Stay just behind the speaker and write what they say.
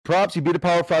props. You beat a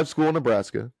Power 5 school in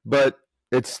Nebraska, but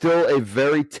it's still a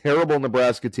very terrible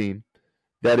Nebraska team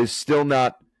that is still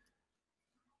not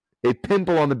a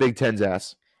pimple on the Big Ten's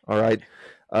ass, all right?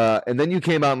 And then you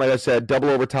came out, and like I said, double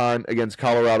overtime against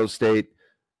Colorado State.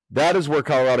 That is where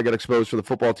Colorado got exposed for the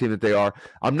football team that they are.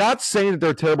 I'm not saying that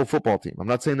they're a terrible football team. I'm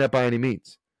not saying that by any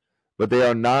means. But they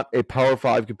are not a Power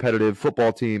 5 competitive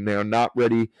football team. They are not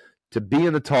ready to be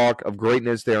in the talk of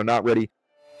greatness. They are not ready.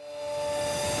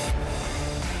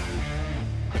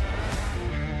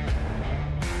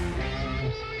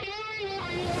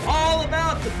 All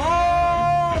About the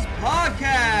Balls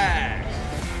podcast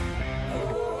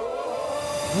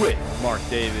with Mark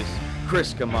Davis,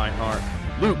 Chris Meinhardt,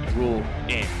 Luke Rule,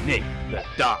 and Nick the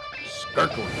Doc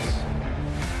Skirkowitz.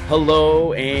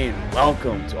 Hello and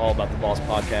welcome to All About the Balls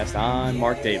podcast. I'm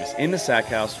Mark Davis in the Sack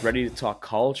House, ready to talk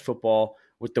college football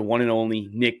with the one and only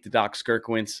Nick the Doc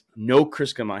Skirkowitz. No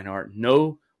Chris Meinhardt,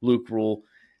 no Luke Rule.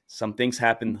 Some things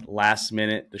happened last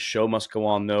minute. The show must go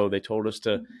on, though. They told us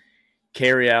to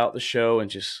carry out the show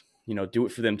and just, do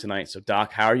it for them tonight. So,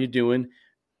 Doc, how are you doing?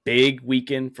 Big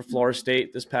weekend for Florida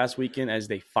State this past weekend as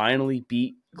they finally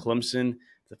beat Clemson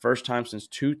the first time since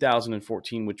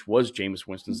 2014, which was Jameis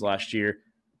Winston's last year.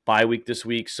 Bye week this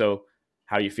week. So,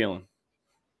 how are you feeling?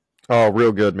 Oh,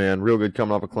 real good, man. Real good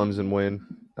coming off a Clemson win.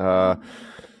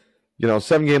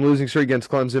 7-game losing streak against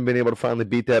Clemson, being able to finally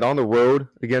beat that on the road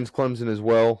against Clemson as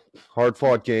well.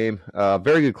 Hard-fought game.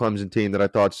 Very good Clemson team that I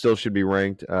thought still should be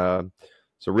ranked.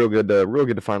 So real good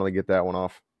to finally get that one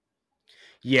off.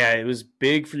 Yeah, it was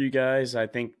big for you guys. I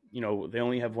think, they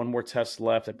only have one more test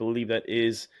left. I believe that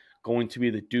is going to be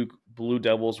the Duke Blue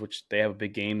Devils, which they have a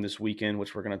big game this weekend,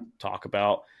 which we're going to talk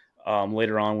about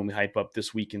later on when we hype up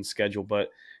this weekend's schedule. But,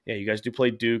 yeah, you guys do play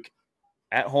Duke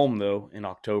at home, though, in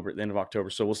October, at the end of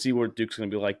October. So we'll see what Duke's going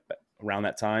to be like around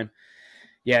that time.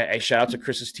 Yeah, a shout out to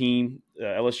Chris's team.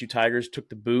 LSU Tigers took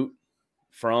the boot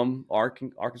from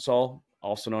Arkansas,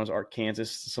 also known as Arkansas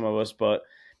to some of us, but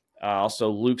also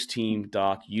Luke's team,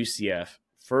 Doc, UCF,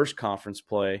 first conference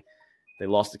play. They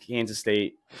lost to Kansas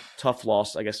State. Tough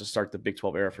loss, I guess, to start the Big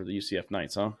 12 era for the UCF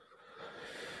Knights, huh?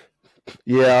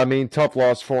 Yeah, I mean, tough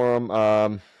loss for them.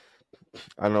 I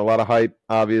don't know, a lot of hype,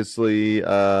 obviously. This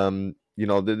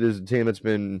is a team that's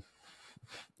been,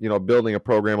 building a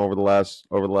program over the last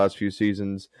few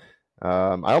seasons.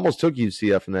 I almost took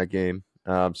UCF in that game,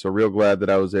 so real glad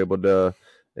that I was able to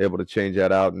change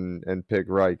that out and pick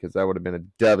right, because that would have been a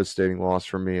devastating loss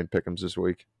for me in Pick'ems this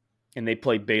week. And they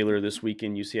play Baylor this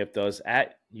weekend. UCF does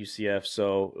at UCF,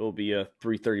 so it'll be a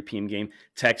 3:30 p.m. game.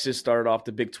 Texas started off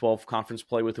the Big 12 conference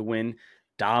play with a win,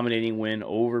 dominating win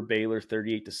over Baylor,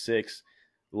 38-6.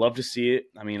 Love to see it.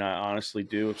 I mean, I honestly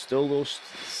do. It's still a little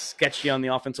sketchy on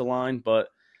the offensive line, but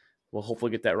we'll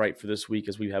hopefully get that right for this week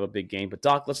as we have a big game. But,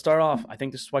 Doc, let's start off. I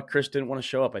think this is why Chris didn't want to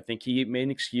show up. I think he made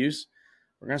an excuse.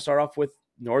 We're going to start off with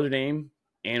Notre Dame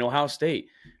and Ohio State.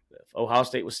 Ohio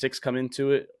State was 6 coming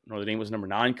into it. Notre Dame was number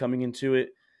 9 coming into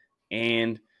it.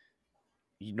 And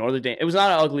Notre Dame, it was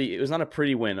not a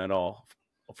pretty win at all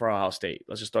for Ohio State.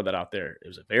 Let's just throw that out there. It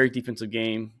was a very defensive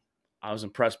game. I was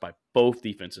impressed by both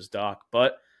defenses, Doc.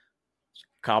 But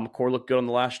Kyle McCord looked good on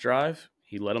the last drive.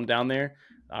 He let them down there.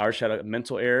 Irish had a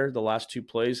mental error. The last 2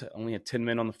 plays only had 10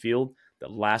 men on the field. The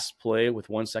last play with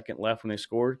 1 second left when they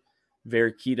scored,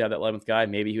 very key to have that 11th guy.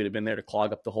 Maybe he would have been there to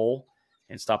clog up the hole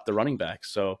and stop the running back.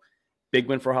 So big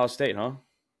win for Ohio State, huh?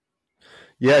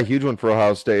 Yeah, huge one for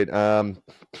Ohio State.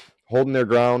 Holding their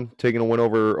ground, taking a win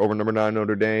over number 9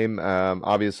 Notre Dame.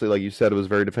 Obviously, like you said, it was a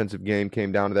very defensive game.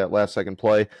 Came down to that last second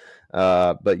play,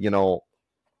 but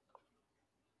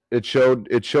it showed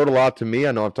a lot to me.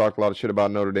 I know I've talked a lot of shit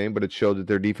about Notre Dame, but it showed that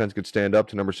their defense could stand up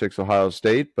to number 6 Ohio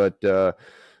State. But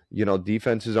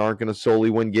defenses aren't going to solely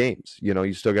win games.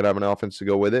 You still got to have an offense to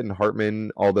go with it. And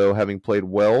Hartman, although having played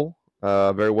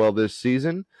very well this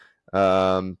season,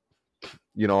 I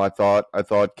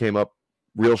thought came up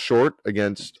real short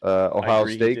against Ohio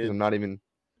State. Because I'm not even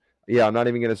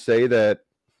going to say that.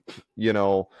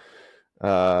 Kyle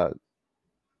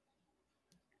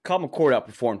McCord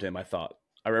outperformed him, I thought.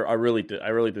 I really did. I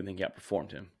really did think he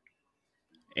outperformed him.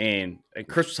 And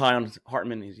Chris was high on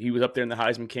Hartman. He was up there in the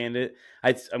Heisman candidate.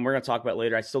 And we're going to talk about it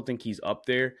later. I still think he's up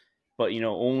there. But,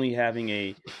 only having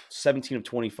a 17 of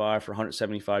 25 for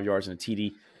 175 yards and a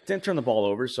TD. Didn't turn the ball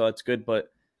over, so that's good.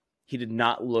 But he did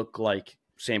not look like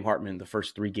Sam Hartman the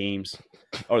first 3 games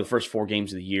or the first 4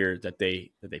 games of the year that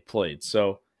they played.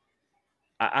 So,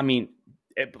 I mean,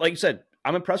 like you said,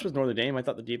 I'm impressed with Notre Dame. I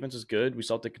thought the defense is good. We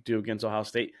saw what they could do against Ohio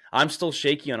State. I'm still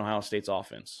shaky on Ohio State's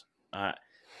offense.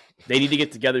 They need to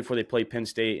get together before they play Penn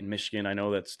State and Michigan. I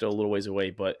know that's still a little ways away,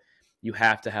 but you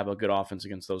have to have a good offense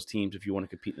against those teams if you want to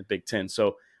compete in the Big Ten.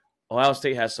 So Ohio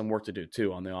State has some work to do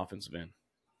too on the offensive end.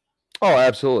 Oh,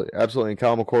 absolutely, absolutely. And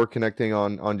Kyle McCord connecting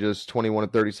on just 21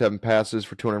 of 37 passes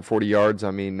for 240 yards.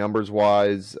 I mean, numbers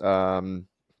wise, the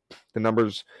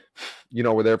numbers,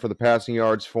 were there for the passing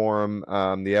yards for him.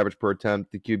 The average per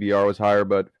attempt, the QBR was higher,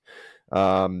 but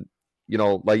um,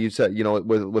 like you said,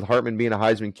 with Hartman being a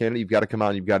Heisman candidate, you've got to come out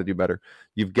and you've got to do better.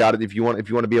 You've got to, if you want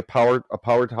to be a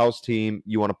powerhouse team,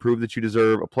 you want to prove that you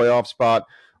deserve a playoff spot.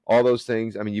 All those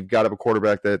things. I mean, you've got to have a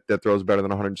quarterback that throws better than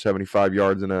 175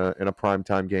 yards in a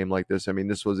primetime game like this. I mean,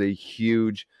 this was a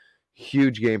huge,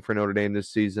 huge game for Notre Dame this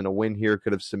season. A win here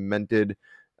could have cemented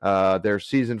their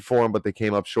season for them, but they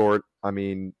came up short. I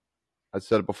mean, I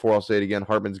said it before. I'll say it again.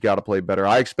 Hartman's got to play better.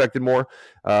 I expected more.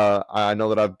 I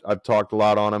know that I've talked a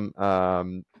lot on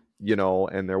him,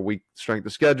 and their weak strength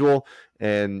of schedule,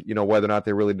 and whether or not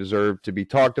they really deserve to be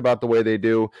talked about the way they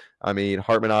do. I mean,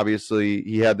 Hartman obviously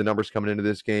he had the numbers coming into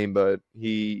this game, but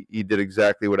he did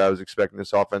exactly what I was expecting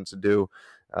this offense to do.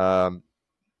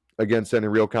 Against any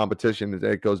real competition.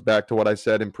 It goes back to what I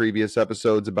said in previous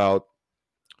episodes about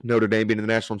Notre Dame being in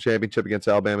the national championship against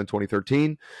Alabama in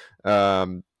 2013.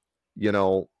 You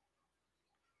know,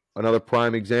 another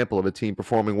prime example of a team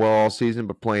performing well all season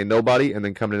but playing nobody, and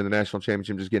then coming into the national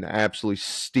championship just getting absolutely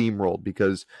steamrolled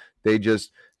because they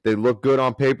look good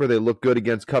on paper, they look good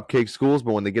against cupcake schools,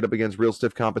 but when they get up against real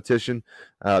stiff competition,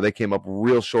 they came up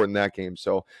real short in that game.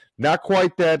 So not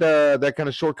quite that kind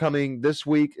of shortcoming this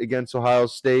week against Ohio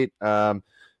State, but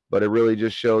it really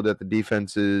just showed that the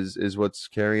defense is what's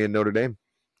carrying Notre Dame.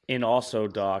 And also,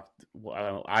 Doc,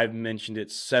 I've mentioned it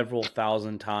several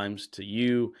thousand times to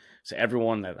you, to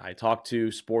everyone that I talk to,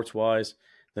 sports wise.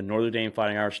 The Notre Dame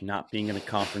Fighting Irish not being in the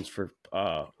conference for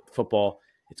football,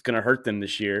 it's going to hurt them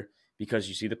this year because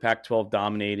you see the Pac-12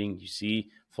 dominating. You see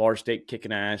Florida State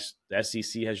kicking ass. The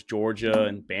SEC has Georgia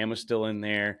and Bama still in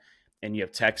there, and you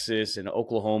have Texas and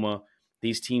Oklahoma.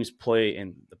 These teams play,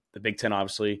 and the Big Ten,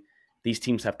 obviously. These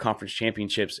teams have conference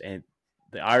championships, and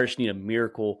the Irish need a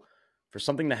miracle for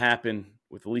something to happen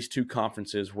with at least two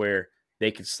conferences where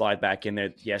they could slide back in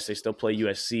there. Yes, they still play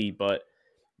USC, but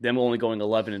them only going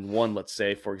 11-1, let's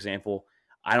say, for example,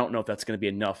 I don't know if that's going to be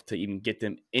enough to even get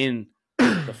them in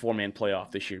the 4-man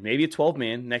playoff this year. Maybe a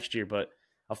 12-man next year, but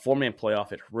a 4-man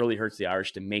playoff, it really hurts the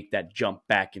Irish to make that jump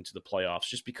back into the playoffs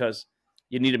just because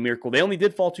you need a miracle. They only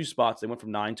did fall 2 spots. They went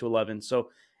from 9 to 11, so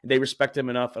they respect them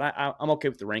enough. And I'm okay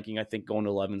with the ranking. I think going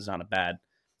to 11 is not a bad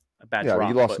Yeah, you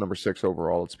drop. lost But number 6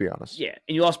 overall, let's be honest. yeah,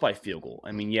 and you lost by a field goal.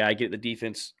 I mean, yeah, I get the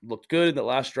defense looked good in the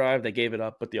last drive. They gave it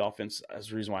up, but the offense is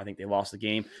the reason why I think they lost the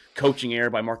game. Coaching error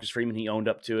by Marcus Freeman. He owned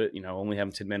up to it, only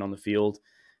having 10 men on the field.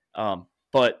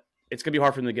 But it's going to be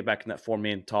hard for them to get back in that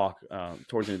 4-man talk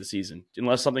towards the end of the season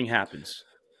unless something happens.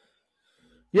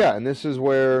 Yeah, and this is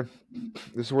where,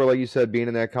 like you said, being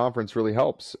in that conference really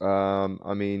helps.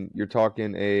 I mean, you're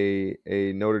talking a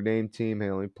Notre Dame team.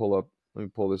 Hey, let me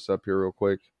pull this up here real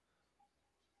quick.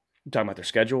 You talking about their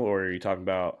schedule, or are you talking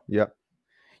about? Yep.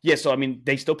 Yeah, so I mean,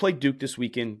 they still play Duke this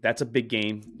weekend. That's a big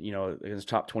game, against a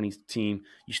top 20 team.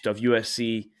 You still have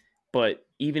USC, but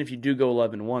even if you do go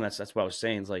 11-1, that's what I was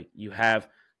saying. Is like you have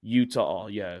Utah,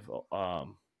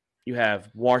 you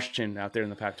have Washington out there in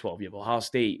the Pac-12. You have Ohio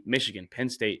State, Michigan, Penn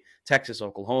State, Texas,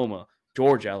 Oklahoma,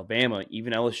 Georgia, Alabama.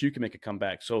 Even LSU can make a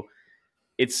comeback. So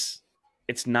it's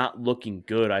not looking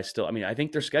good. I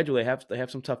think their schedule, they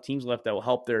have some tough teams left that will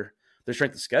help their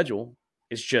strength of schedule.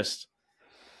 It's just,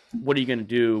 what are you going to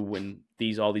do when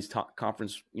all these top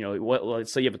conference,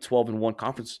 let's say you have a 12-1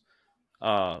 conference,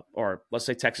 or let's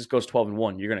say Texas goes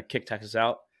 12-1, you're going to kick Texas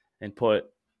out and put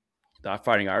the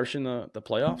Fighting Irish in the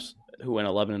playoffs, who went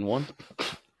 11-1.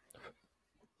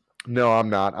 No, I'm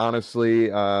not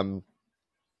honestly.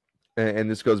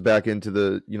 And this goes back into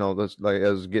the, like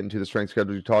as getting to the strength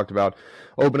schedule you talked about.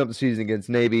 Open up the season against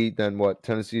Navy, then what?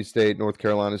 Tennessee State, North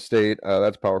Carolina State.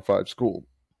 That's Power 5 school.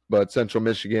 But Central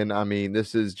Michigan, I mean,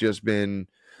 this has just been,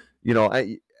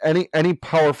 any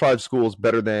Power 5 school is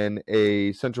better than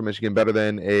a Central Michigan, better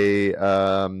than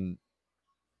a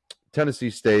Tennessee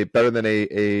State, better than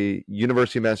a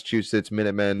University of Massachusetts,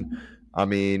 Minutemen. I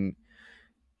mean,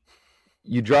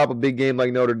 you drop a big game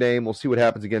like Notre Dame. We'll see what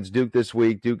happens against Duke this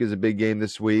week. Duke is a big game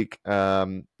this week.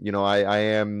 I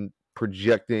am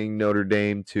projecting Notre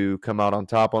Dame to come out on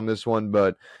top on this one,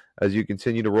 but as you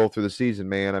continue to roll through the season,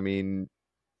 man, I mean,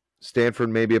 Stanford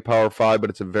may be a Power 5,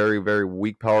 but it's a very, very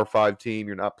weak Power 5 team.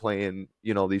 You're not playing,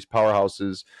 these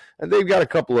powerhouses. And they've got a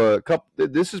couple.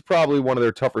 This is probably one of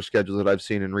their tougher schedules that I've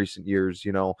seen in recent years.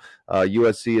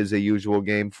 USC is a usual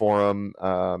game for them.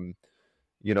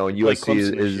 They play USC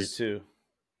Clemson this year too.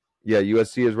 Yeah,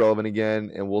 USC is relevant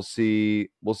again, and we'll see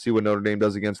what Notre Dame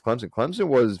does against Clemson. Clemson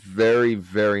was very,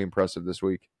 very impressive this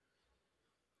week.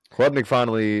 Klubnik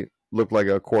finally looked like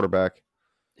a quarterback.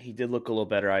 He did look a little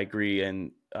better. I agree.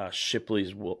 And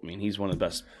Shipley's, he's one of the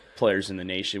best players in the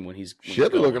nation when he's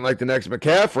Should be looking going. like the next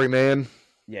McCaffrey, man.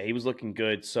 Yeah, he was looking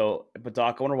good. So, but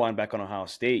Doc, I want to wind back on Ohio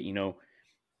State.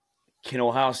 Can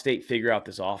Ohio State figure out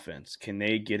this offense? Can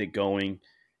they get it going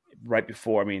right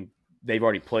before? They've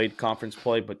already played conference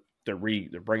play, but they're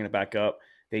bringing it back up.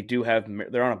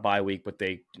 They're on a bye week, but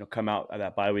they come out of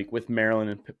that bye week with Maryland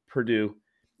and Purdue,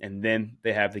 and then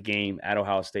they have the game at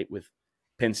Ohio State with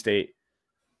Penn State.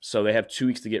 So they have 2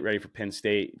 weeks to get ready for Penn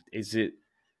State.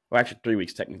 Actually 3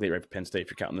 weeks technically ready for Penn State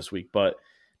if you're counting this week. But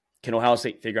can Ohio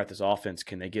State figure out this offense?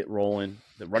 Can they get rolling?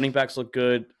 The running backs look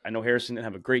good. I know Harrison didn't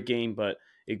have a great game, but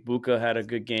Igbuka had a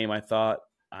good game, I thought.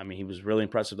 He was really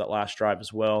impressive that last drive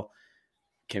as well.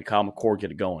 Can Kyle McCord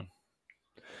get it going?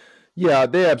 Yeah,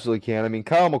 they absolutely can.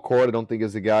 Kyle McCord, I don't think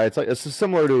is the guy. It's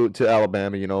similar to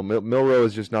Alabama. Milroe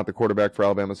is just not the quarterback for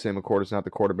Alabama. Sam McCord is not the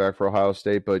quarterback for Ohio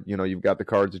State. But you've got the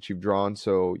cards that you've drawn,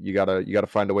 so you gotta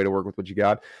find a way to work with what you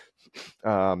got.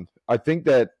 I think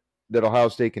that Ohio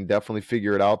State can definitely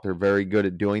figure it out. They're very good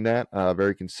at doing that.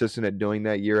 Very consistent at doing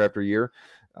that year after year.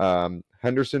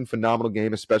 Henderson, phenomenal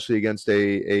game, especially against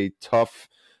a tough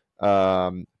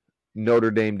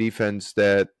Notre Dame defense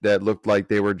that looked like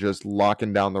they were just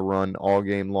locking down the run all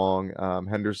game long.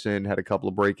 Henderson had a couple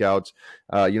of breakouts.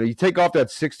 You take off that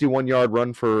 61-yard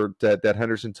run for that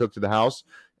Henderson took to the house,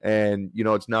 and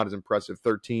it's not as impressive.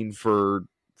 13 for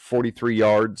 43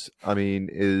 yards.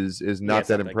 Is not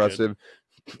that impressive.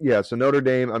 Yeah, so Notre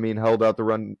Dame, held out the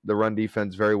run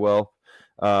defense very well.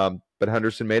 But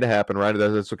Henderson made it happen, right?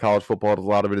 That's what college football. A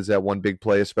lot of it is that one big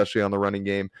play, especially on the running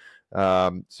game.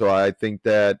 So I think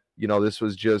that this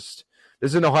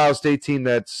is an Ohio State team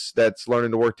that's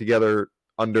learning to work together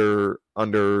under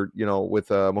with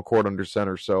McCord under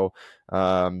center. So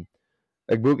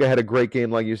Egbuka had a great game,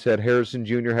 like you said. Harrison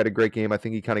Jr. had a great game. I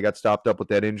think he kind of got stopped up with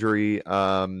that injury.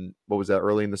 What was that?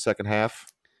 Early in the second half,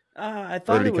 I or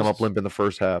thought did he it come up was. limp in the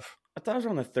first half? I thought it was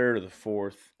on the third or the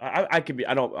fourth. I could be.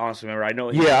 I don't honestly remember. I know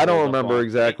he Yeah, got I don't rolled up remember on,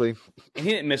 exactly. and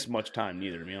he didn't miss much time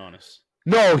neither. To be honest.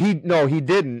 No, he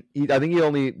didn't. I think he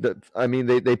only.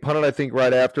 They punted. I think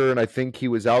right after, and I think he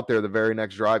was out there the very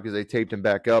next drive because they taped him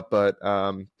back up. But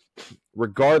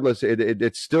regardless,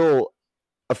 it still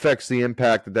affects the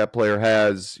impact that player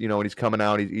has. When he's coming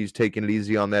out, he's taking it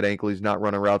easy on that ankle. He's not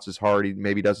running routes as hard. He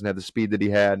maybe doesn't have the speed that he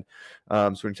had. So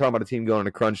when you're talking about a team going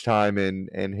into crunch time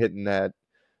and hitting that,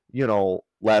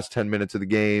 last 10 minutes of the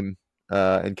game,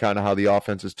 and kind of how the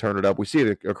offense has turned it up, we see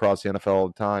it across the NFL all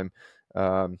the time.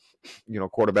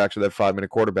 Quarterbacks are that 5-minute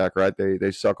quarterback, right?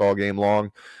 They suck all game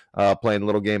long, playing a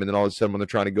little game, and then all of a sudden when they're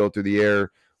trying to go through the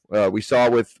air, we saw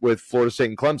with Florida State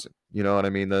and Clemson. You know what I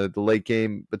mean? The late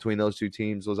game between those two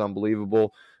teams was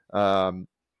unbelievable. But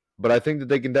I think that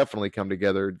they can definitely come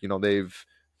together. They've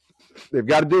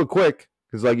got to do it quick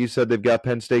because, like you said, they've got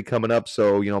Penn State coming up.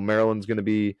 So Maryland's going to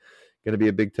be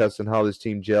a big test on how this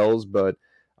team gels. But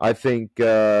I think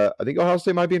Ohio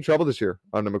State might be in trouble this year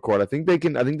under McCord. I think they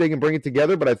can bring it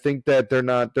together, but I think that they're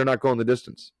not going the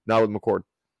distance now with McCord.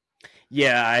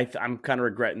 Yeah, I'm kind of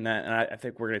regretting that, and I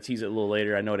think we're going to tease it a little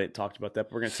later. I know they talked about that,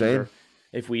 but we're going to tease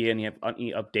if we have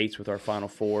any updates with our Final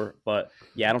Four. But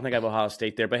yeah, I don't think I have Ohio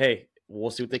State there. But hey, we'll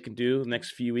see what they can do the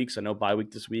next few weeks. I know bye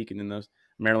week this week, and then those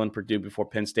Maryland, Purdue before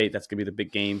Penn State. That's going to be the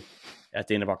big game at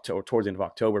the end of October, towards the end of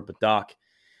October. But Doc,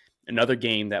 another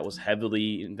game that was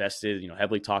heavily invested,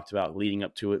 heavily talked about leading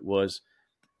up to it was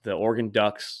the Oregon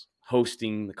Ducks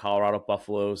hosting the Colorado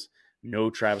Buffaloes. No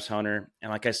Travis Hunter, and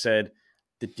like I said,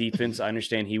 the defense. I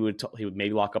understand he would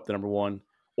maybe lock up the number one.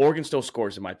 Oregon still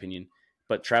scores, in my opinion,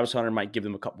 but Travis Hunter might give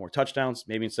them a couple more touchdowns.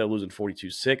 Maybe instead of losing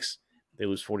 42-6, they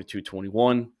lose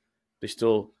 42-21. They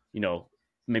still,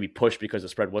 maybe push because the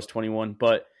spread was 21,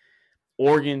 but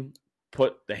Oregon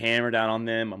put the hammer down on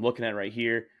them. I'm looking at it right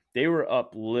here. They were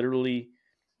up literally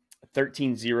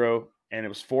 13-0, and it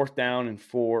was 4th down and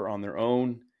 4 on their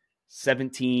own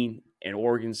 17, and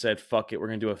Oregon said, fuck it, we're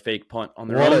going to do a fake punt on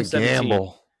their own 17. What a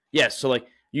gamble. Yes, so like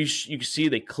you can see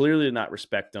they clearly did not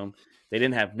respect them. They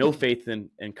didn't have no faith in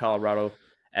Colorado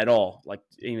at all, like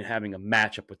even having a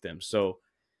matchup with them. So,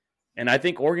 and I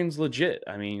think Oregon's legit.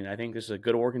 I think this is a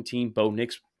good Oregon team. Bo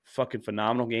Nix, fucking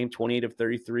phenomenal game, 28 of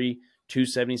 33,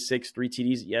 276, 3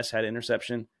 TDs. Yes, had an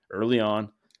interception early on,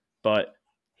 but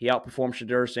he outperformed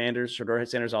Shedeur Sanders. Shedeur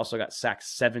Sanders also got sacked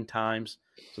 7 times.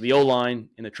 So the O-line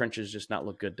in the trenches just not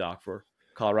look good, Doc, for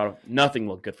Colorado. Nothing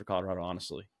looked good for Colorado,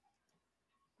 honestly.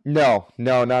 No,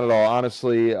 not at all.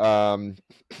 Honestly,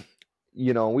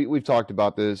 we've talked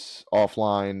about this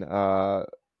offline.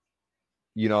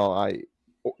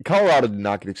 Colorado did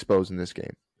not get exposed in this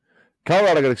game.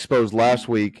 Colorado got exposed last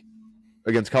week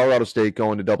against Colorado State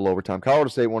going to double overtime. Colorado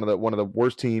State, one of the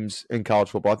worst teams in college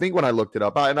football. I think when I looked it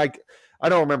up, I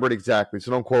don't remember it exactly,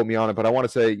 so don't quote me on it, but I want to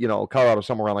say, Colorado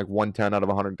somewhere around like 110 out of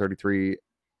 133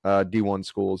 D1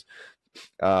 schools.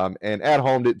 And at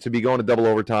home to be going to double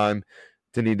overtime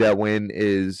to need that win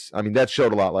that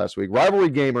showed a lot last week. Rivalry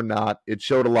game or not, it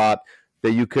showed a lot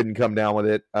that you couldn't come down with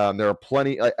it. There are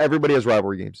plenty. Everybody has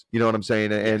rivalry games. You know what I'm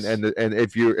saying? And Yes. and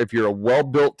if you're a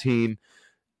well-built team,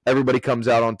 everybody comes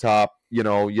out on top.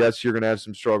 Yes, you're going to have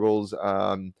some struggles.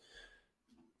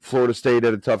 Florida State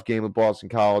had a tough game with Boston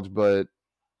College, but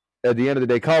at the end of the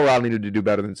day, Colorado needed to do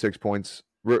better than 6 points,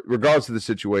 regardless of the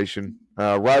situation.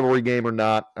 Rivalry game or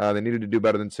not, they needed to do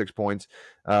better than 6 points.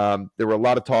 There were a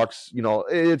lot of talks.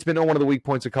 It's been one of the weak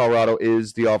points of Colorado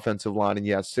is the offensive line, and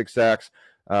yes, 6 sacks.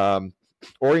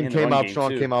 Oregon came out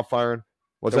strong, came out firing.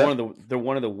 They're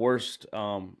one of the worst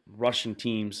rushing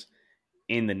teams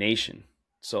in the nation.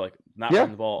 So not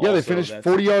running the ball. Yeah, they finished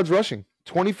 40 yards rushing.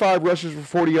 25 rushes for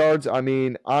 40 yards. I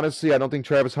mean, honestly, I don't think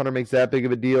Travis Hunter makes that big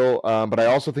of a deal. But I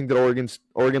also think that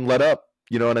Oregon let up.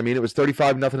 You know what I mean? It was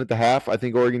 35-0 at the half. I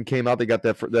think Oregon came out. They got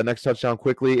that next touchdown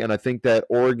quickly, and I think that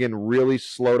Oregon really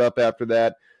slowed up after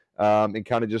that and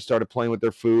kind of just started playing with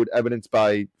their food, evidenced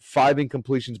by 5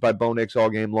 incompletions by Bo Nix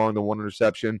all game long, the 1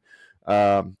 interception.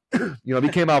 He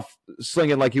came out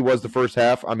slinging like he was the first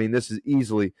half. I mean, this is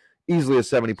easily a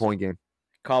 70-point game.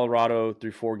 Colorado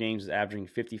through 4 games is averaging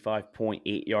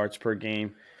 55.8 yards per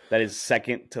game. That is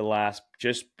second to last,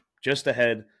 just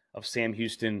ahead of Sam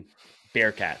Houston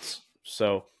Bearcats.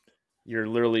 So you're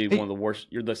literally one of the worst.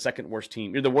 You're the second worst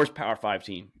team. You're the worst Power 5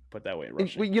 team. Put that way in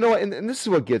rushing. You know what? And this is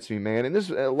what gets me, man. And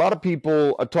a lot of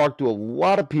people. I talked to a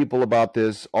lot of people about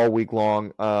this all week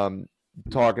long,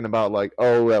 talking about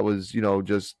that was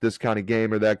just this kind of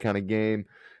game or that kind of game.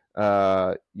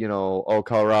 Colorado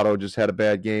just had a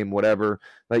bad game, whatever.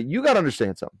 You got to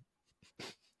understand something.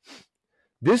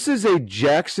 This is a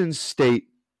Jackson State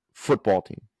football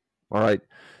team. All right.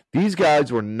 These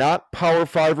guys were not Power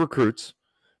 5 recruits.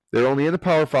 They're only in the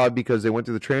Power 5 because they went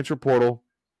to the transfer portal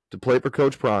to play for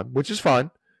Coach Prime, which is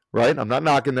fine, right? I'm not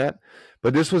knocking that.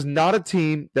 But this was not a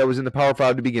team that was in the Power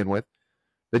 5 to begin with,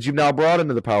 that you've now brought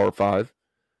into the Power 5.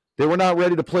 They were not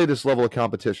ready to play this level of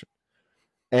competition.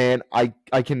 And I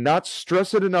cannot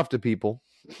stress it enough to people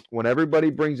when everybody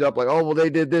brings up they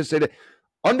did this. They did.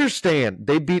 Understand,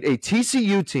 they beat a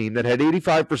TCU team that had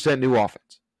 85% new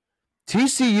offense.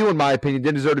 TCU, in my opinion,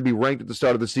 didn't deserve to be ranked at the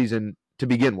start of the season to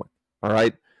begin with. All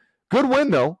right? Good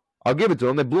win, though. I'll give it to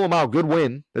them. They blew them out. Good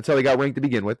win. That's how they got ranked to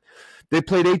begin with. They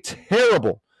played a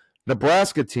terrible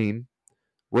Nebraska team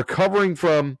recovering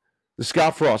from the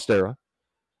Scott Frost era.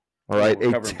 All right?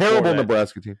 A terrible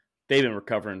Nebraska team. They've been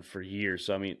recovering for years.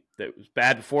 So, it was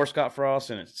bad before Scott Frost,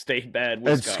 and it stayed bad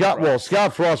with Scott Frost. Well,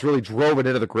 Scott Frost really drove it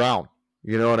into the ground.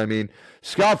 You know what I mean?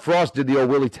 Scott Frost did the old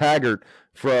Willie Taggart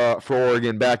for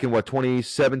Oregon back in,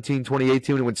 2017,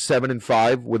 2018, when he went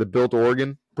 7-5 with a built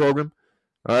Oregon program.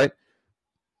 All right?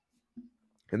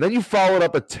 And then you followed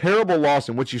up a terrible loss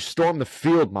in which you stormed the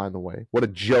field, mind the way. What a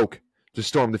joke to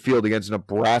storm the field against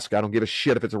Nebraska. I don't give a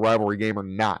shit if it's a rivalry game or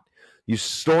not. You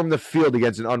storm the field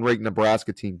against an unranked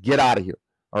Nebraska team. Get out of here.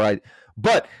 All right.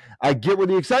 But I get where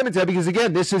the excitement's at because,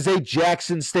 again, this is a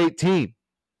Jackson State team.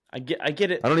 I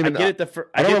get it. I don't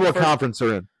know what conference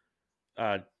they're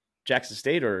in. Jackson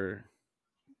State or?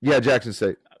 Yeah, Jackson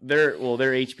State. They're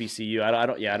HBCU.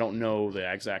 I don't know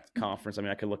the exact conference.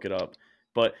 I could look it up.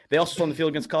 But they also stormed the field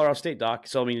against Colorado State, Doc.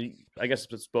 So, I guess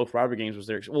it's both rivalry games was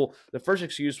there. Well, the first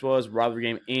excuse was rivalry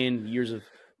game and years of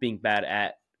being bad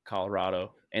at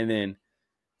Colorado. And then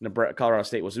Colorado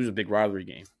State was a big rivalry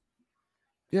game.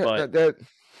 Yeah, but that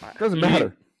doesn't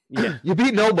matter. You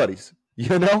beat nobodies.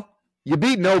 You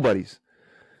beat nobodies.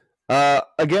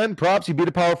 Again, props. You beat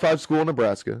a Power 5 school in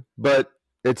Nebraska, but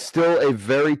it's still a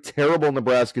very terrible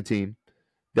Nebraska team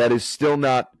that is still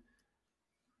not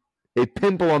a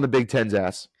pimple on the Big Ten's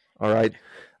ass. All right.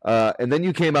 And then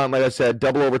you came out, and like I said,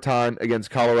 double overtime against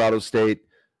Colorado State.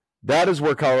 That is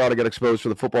where Colorado got exposed for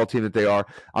the football team that they are.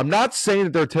 I'm not saying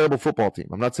that they're a terrible football team.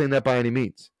 I'm not saying that by any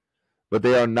means. But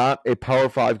they are not a Power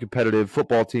 5 competitive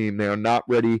football team. They are not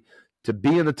ready to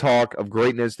be in the talk of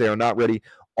greatness. They are not ready.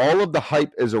 All of the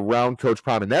hype is around Coach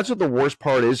Prime. And that's what the worst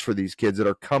part is for these kids that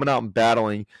are coming out and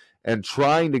battling and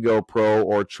trying to go pro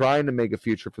or trying to make a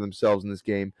future for themselves in this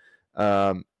game.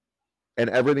 And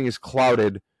everything is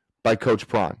clouded by Coach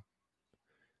Prime.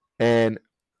 And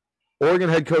Oregon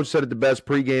head coach said it the best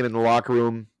pregame in the locker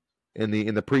room, in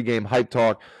the pregame hype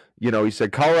talk. He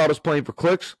said, Colorado's playing for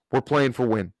clicks. We're playing for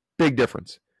win. Big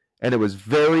difference. And it was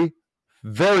very,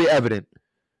 very evident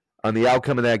on the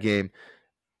outcome of that game.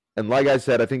 And like I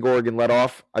said, I think Oregon let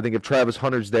off. I think if Travis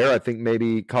Hunter's there, I think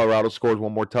maybe Colorado scores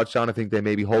one more touchdown. I think they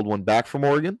maybe hold one back from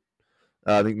Oregon.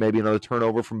 I think maybe another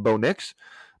turnover from Bo Nix.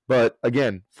 But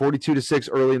again, 42-6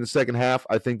 early in the second half.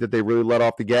 I think that they really let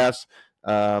off the gas.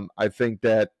 I think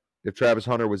that if Travis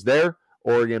Hunter was there,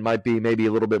 Oregon might be maybe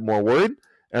a little bit more worried.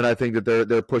 And I think that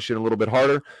they're pushing a little bit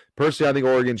harder. Personally, I think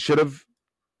Oregon should have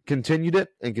continued it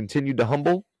and continued to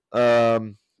humble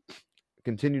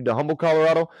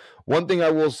Colorado. One thing I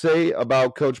will say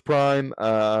about Coach Prime,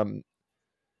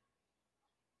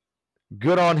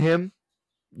 good on him.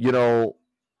 Yeah,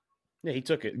 he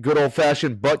took it. Good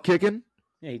old-fashioned butt kicking.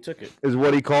 Yeah, he took it. Is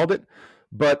what he called it.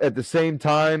 But at the same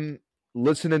time,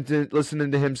 listening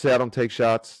to him say, I don't take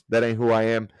shots. That ain't who I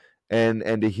am.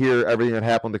 And to hear everything that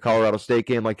happened in the Colorado State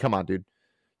game, like, come on, dude.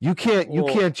 You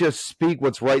can't just speak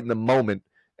what's right in the moment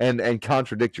and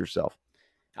contradict yourself.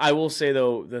 I will say,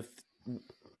 though,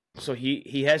 so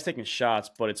he has taken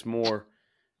shots, but it's more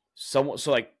somewhat.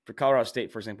 So, like, for Colorado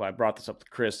State, for example, I brought this up to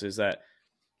Chris, is that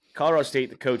Colorado State,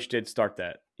 the coach did start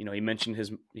that. You know, he mentioned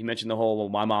the whole, well,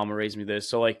 my mom raised me this.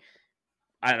 So, like,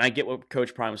 I get what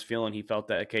Coach Prime was feeling. He felt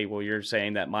that, okay, well, you're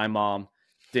saying that my mom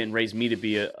didn't raise me to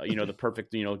be the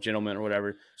perfect, gentleman or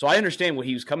whatever. So I understand where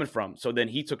he was coming from. So then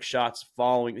he took shots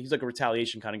following. He's like a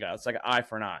retaliation kind of guy. It's like an eye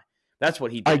for an eye. That's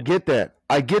what he did. I get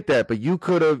that. But you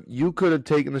could have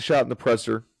taken the shot in the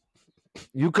presser.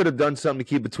 You could have done something to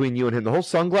keep between you and him. The whole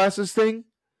sunglasses thing,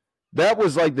 that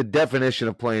was like the definition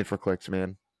of playing for clicks,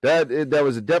 man. That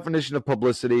was a definition of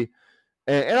publicity.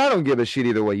 And I don't give a shit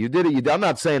either way. You did it. I'm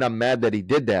not saying I'm mad that he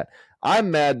did that.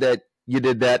 I'm mad that you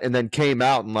did that and then came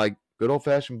out and like, good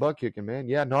old-fashioned butt kicking, man.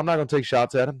 Yeah, no, I'm not going to take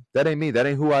shots at him. That ain't me. That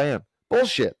ain't who I am.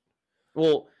 Bullshit.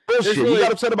 Well, bullshit. You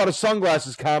got upset about a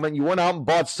sunglasses comment. You went out and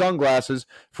bought sunglasses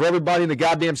for everybody in the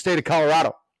goddamn state of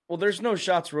Colorado. Well, there's no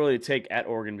shots really to take at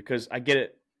Oregon because I get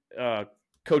it.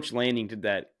 Coach Lanning did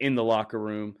that in the locker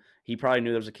room. He probably knew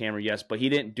there was a camera, yes, but he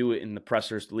didn't do it in the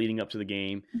pressers leading up to the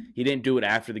game. He didn't do it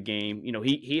after the game.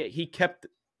 He kept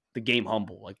the game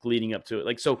humble, like leading up to it.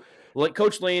 Like, so, like,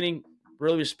 Coach Lanning,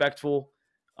 really respectful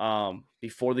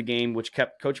before the game, which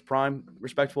kept Coach Prime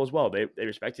respectful as well. They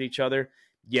respected each other.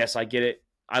 Yes, I get it.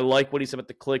 I like what he said about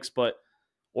the clicks, but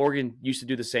Oregon used to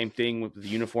do the same thing with the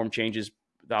uniform changes.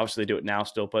 Obviously, they do it now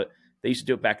still, but they used to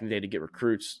do it back in the day to get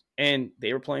recruits. And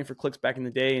they were playing for clicks back in the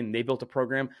day, and they built a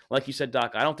program. Like you said,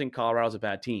 Doc, I don't think Colorado's a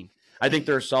bad team. I think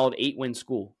they're a solid 8-win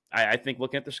school. I think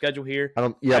looking at their schedule here.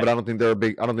 But I don't think they're a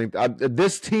big – I don't think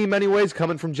this team anyways,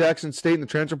 coming from Jackson State in the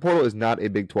transfer portal, is not a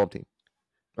Big 12 team.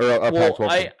 Or a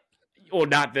Pac-12 team. Well,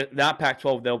 not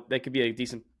Pac-12. They could be a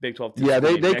decent Big 12 team. Yeah,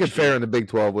 they could fare in the Big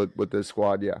 12 with this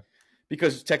squad, yeah.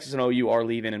 Because Texas and OU are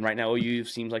leaving, and right now OU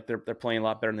seems like they're playing a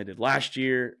lot better than they did last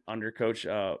year under Coach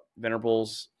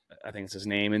Venables. I think it's his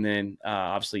name. And then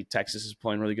obviously Texas is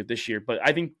playing really good this year. But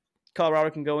I think Colorado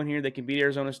can go in here. They can beat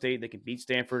Arizona State. They can beat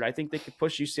Stanford. I think they could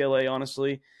push UCLA,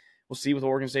 honestly. We'll see with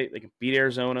Oregon State. They can beat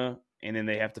Arizona, and then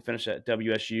they have to finish at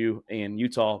WSU and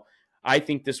Utah. I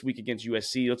think this week against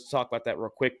USC, let's talk about that real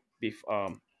quick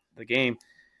before the game.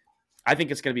 I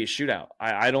think it's going to be a shootout.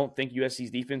 I don't think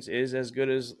USC's defense is as good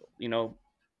as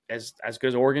as good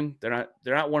as Oregon. They're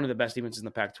not one of the best defenses in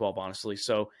the Pac-12, honestly.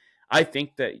 So I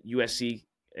think that USC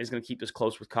is going to keep this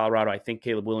close with Colorado. I think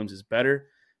Caleb Williams is better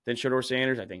than Shedeur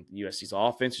Sanders. I think USC's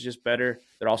offense is just better.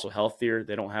 They're also healthier.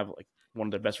 They don't have like one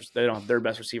of their best. They don't have their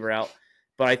best receiver out.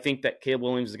 But I think that Caleb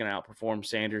Williams is going to outperform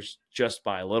Sanders just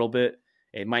by a little bit.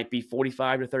 It might be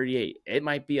 45-38. It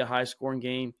might be a high-scoring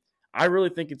game. I really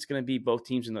think it's going to be both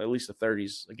teams in at least the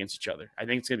 30s against each other. I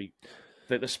think it's going to be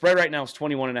the spread right now is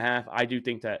 21.5. I do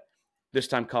think that this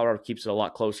time Colorado keeps it a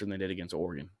lot closer than they did against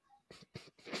Oregon.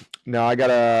 No, I'm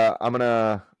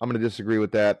gonna disagree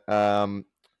with that. I'm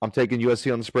taking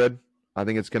USC on the spread. I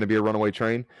think it's going to be a runaway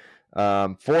train.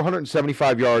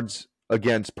 475 yards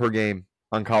against per game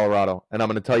on Colorado, and I'm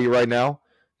going to tell you right now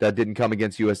that didn't come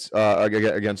against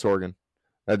against Oregon.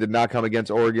 That did not come against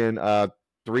Oregon.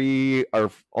 3 or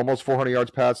almost 400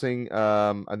 yards passing.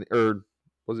 Or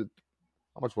was it?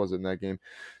 How much was it in that game?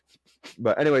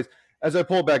 But anyways, as I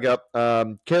pull back up,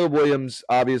 Caleb Williams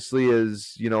obviously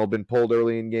has been pulled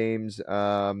early in games.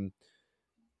 The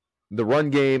run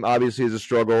game obviously is a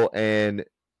struggle, and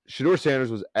Shedeur Sanders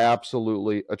was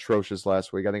absolutely atrocious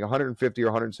last week. I think 150 or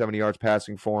 170 yards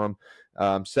passing for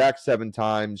him. Sacked 7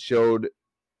 times. Showed,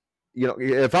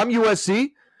 if I'm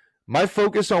USC, my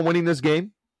focus on winning this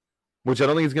game, which I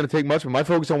don't think is going to take much, but my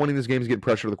focus on winning this game is getting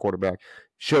pressure to the quarterback.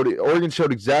 Oregon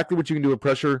showed exactly what you can do with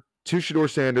pressure to Shedeur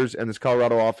Sanders and this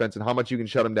Colorado offense and how much you can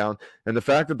shut him down. And the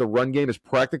fact that the run game is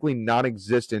practically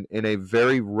non-existent in a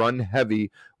very run-heavy,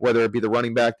 whether it be the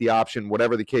running back, the option,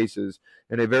 whatever the case is,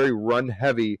 in a very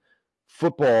run-heavy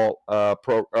football like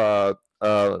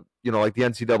the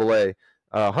NCAA.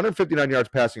 159 yards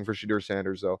passing for Shadur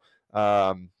Sanders, though.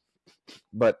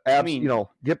 But I mean,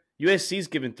 yep. USC's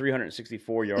given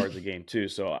 364 yards a game too.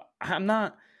 So I'm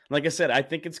not, like I said, I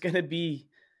think it's going to be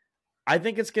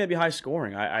high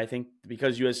scoring. I think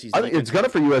because USC's I think defense it's gonna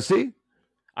for USC.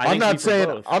 I I'm think not it's gonna be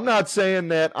for both. I'm not saying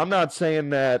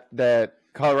that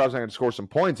Colorado's not going to score some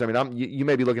points. I mean, you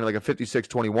may be looking at like a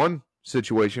 56-21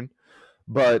 situation,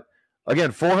 but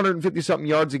again, 450 something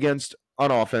yards against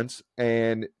on offense,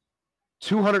 and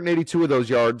 282 of those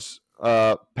yards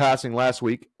passing last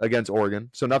week against Oregon.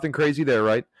 So nothing crazy there,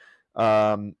 right?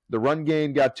 The run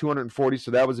game got 240,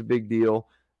 so that was a big deal.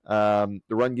 The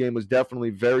run game was definitely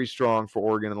very strong for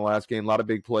Oregon in the last game. A lot of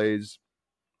big plays.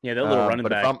 Yeah, that little running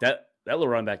But if back, that little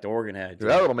running back to Oregon had, dude.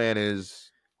 That little man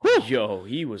is, whew. Yo,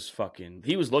 he was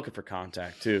looking for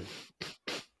contact too.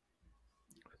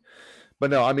 But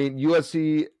no, I mean,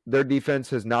 USC, their defense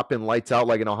has not been lights out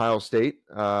like in Ohio State,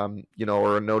 or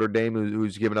a Notre Dame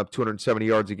who's given up 270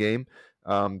 yards a game.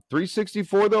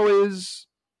 364 though is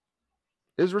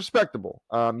respectable.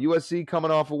 USC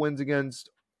coming off of wins against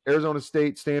Arizona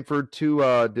State, Stanford,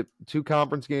 two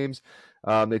conference games.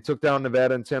 They took down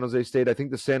Nevada and San Jose State. I think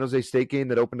the San Jose State game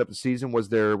that opened up the season was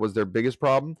their biggest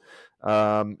problem.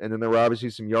 And then there were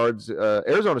obviously some yards.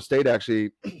 Arizona State,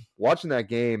 actually, watching that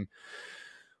game,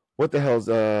 what the hell's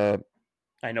I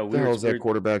know. What the hell's that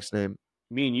quarterback's name?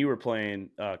 Me and you were playing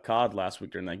COD last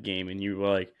week during that game, and you were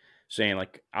like saying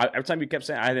every time you kept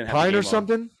saying I didn't have Pine or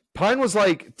something. On. Pine was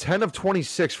like 10 of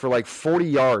 26 for like 40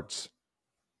 yards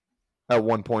at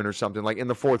one point or something, like in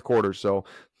the fourth quarter. So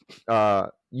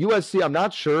USC, I'm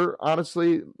not sure,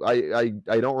 honestly. I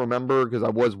don't remember because I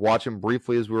was watching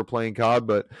briefly as we were playing COD,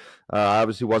 but I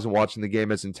obviously wasn't watching the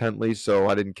game as intently, so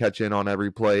I didn't catch in on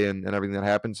every play and everything that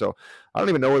happened. So I don't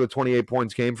even know where the 28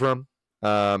 points came from.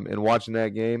 And watching that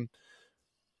game,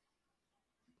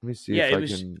 let me see if I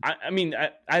can. I mean,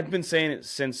 I've been saying it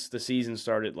since the season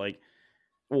started.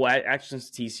 Actually, since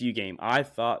the TCU game,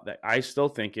 I still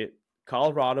think it.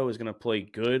 Colorado is going to play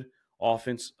good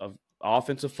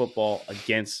offensive football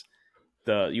against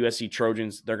the USC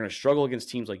Trojans. They're going to struggle against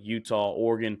teams like Utah,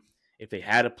 Oregon. If they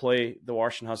had to play the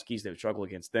Washington Huskies, they would struggle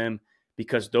against them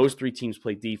because those three teams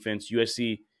play defense.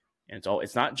 USC, and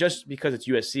it's not just because it's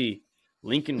USC.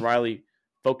 Lincoln Riley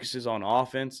focuses on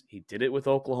offense. He did it with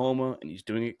Oklahoma, and he's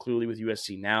doing it clearly with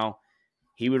USC now.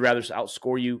 He would rather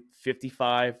outscore you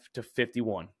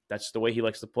 55-51. That's the way he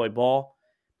likes to play ball.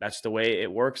 That's the way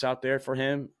it works out there for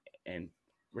him, and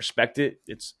respect it.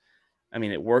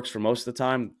 It works for most of the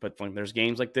time, but when there's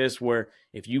games like this where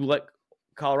if you let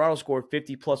Colorado score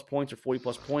 50-plus points or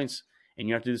 40-plus points and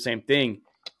you have to do the same thing,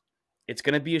 it's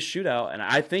going to be a shootout, and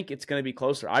I think it's going to be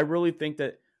closer. I really think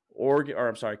that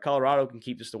Colorado can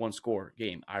keep this to one score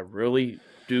game. I really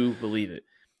do believe it.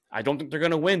 I don't think they're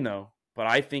going to win, though, but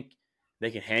I think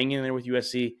they can hang in there with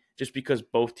USC just because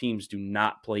both teams do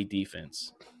not play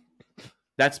defense.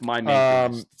 That's my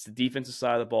main thing. It's the defensive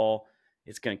side of the ball.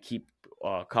 It's going to keep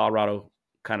Colorado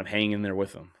kind of hanging in there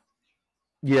with them.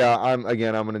 Yeah, I'm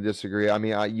going to disagree. I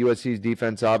mean, USC's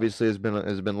defense obviously has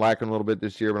been lacking a little bit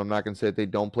this year, but I'm not going to say that they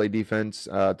don't play defense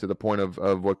to the point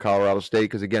of what Colorado State.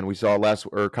 Because again, we saw last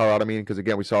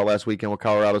weekend with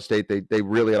Colorado State, they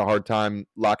really had a hard time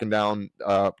locking down.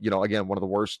 Again, one of the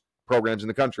worst programs in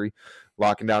the country,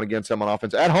 locking down against them on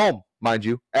offense at home, mind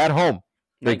you, at home.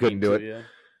 They couldn't do it.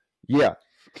 Yeah.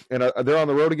 And they're on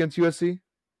the road against USC?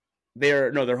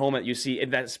 They're home at UC.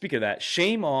 And speaking of that,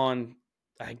 shame on,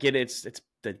 I get it, it's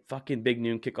the fucking big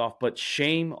noon kickoff, but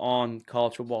shame on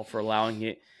college football for allowing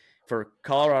it, for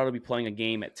Colorado to be playing a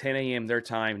game at 10 a.m. their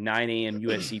time, 9 a.m.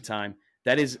 USC time.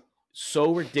 That is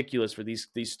so ridiculous for these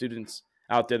students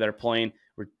out there that are playing,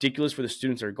 ridiculous for the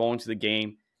students that are going to the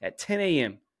game at 10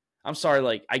 a.m. I'm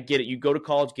sorry, I get it. You go to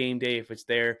college game day, if it's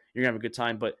there, you're going to have a good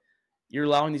time, but you're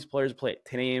allowing these players to play at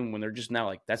 10 a.m. when they're just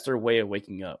now that's their way of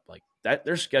waking up. That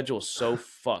their schedule is so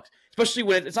fucked, especially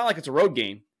when it's not like it's a road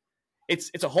game.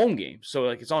 It's a home game, so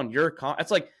it's on your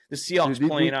That's like the Seahawks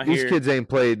playing out here. These kids ain't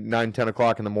played 9, 10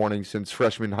 o'clock in the morning since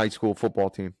freshman high school football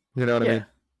team. You know what I mean?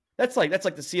 That's like the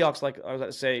Seahawks, I was about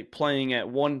to say, playing at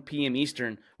 1 p.m.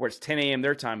 Eastern, where it's 10 a.m.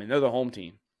 their time, and they're the home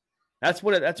team. That's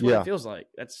what it feels like.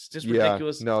 That's just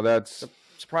ridiculous. No, that's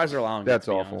surprised they're allowing. That's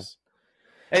awful. Honest.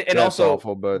 And that's also,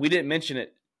 awful, but we didn't mention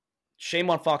it. Shame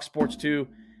on Fox Sports too.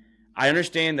 I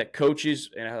understand that coaches,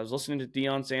 and I was listening to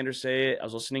Deion Sanders say it. I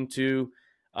was listening to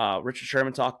Richard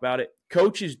Sherman talk about it.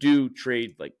 Coaches do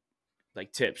trade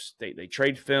like tips. They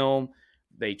trade film.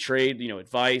 They trade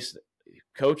advice.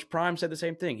 Coach Prime said the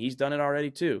same thing. He's done it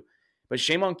already too. But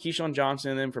shame on Keyshawn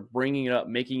Johnson and them for bringing it up,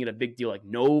 making it a big deal. Like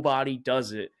nobody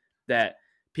does it. that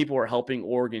people are helping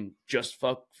Oregon just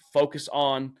focus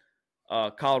on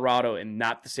Colorado and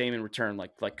not the same in return.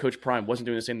 Like Coach Prime wasn't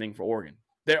doing the same thing for Oregon.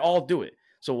 They all do it.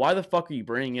 So why the fuck are you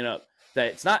bringing it up?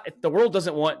 That it's not the world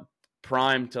doesn't want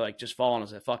Prime to like just fall on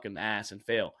his fucking ass and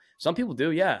fail. Some people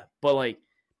do, yeah, but like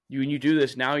when you do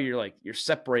this now, you're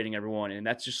separating everyone, and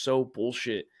that's just so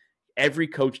bullshit. Every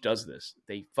coach does this.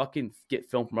 They fucking get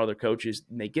film from other coaches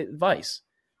and they get advice.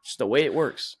 Just the way it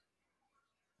works.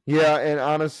 Yeah, and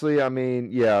honestly, I mean,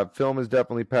 yeah, film is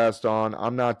definitely passed on.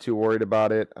 I'm not too worried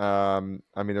about it. I mean,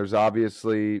 there's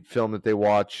obviously film that they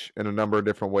watch in a number of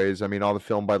different ways. I mean, all the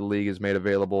film by the league is made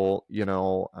available.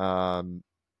 The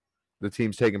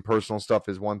teams taking personal stuff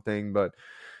is one thing, but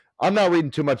I'm not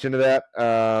reading too much into that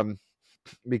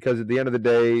because at the end of the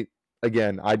day,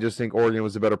 again, I just think Oregon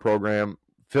was a better program.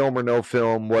 Film or no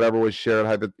film, whatever was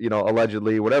shared,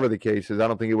 allegedly, whatever the case is, I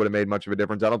don't think it would have made much of a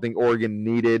difference. I don't think Oregon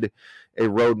needed a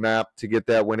roadmap to get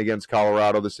that win against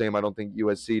Colorado. The same, I don't think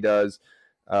USC does.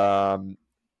 I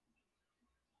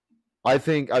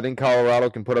think Colorado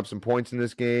can put up some points in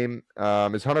this game.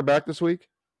 Is Hunter back this week?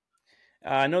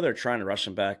 I know they're trying to rush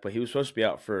him back, but he was supposed to be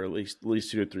out for at least 2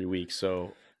 to 3 weeks.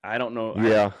 So I don't know.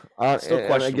 Yeah, It's still and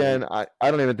questionable. again, I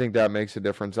don't even think that makes a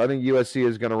difference. I think USC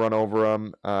is going to run over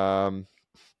them.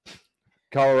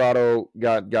 Colorado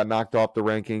got knocked off the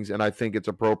rankings, and I think it's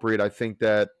appropriate. I think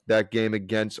that game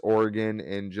against Oregon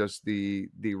and just the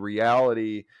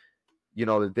reality,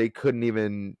 that they couldn't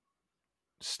even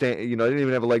stand, they didn't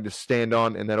even have a leg to stand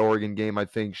on in that Oregon game, I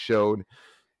think showed,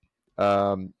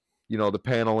 the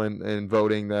panel and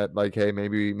voting that like, hey,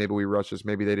 maybe we rushed this.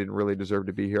 Maybe they didn't really deserve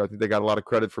to be here. I think they got a lot of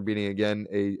credit for beating again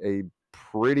a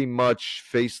pretty much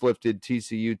facelifted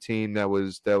TCU team that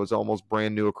was almost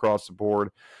brand new across the board.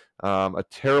 A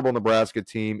terrible Nebraska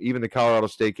team. Even the Colorado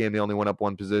State game, they only went up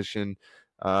one position.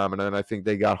 And then I think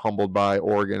they got humbled by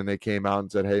Oregon, and they came out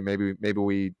and said, hey, maybe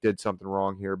we did something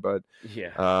wrong here. But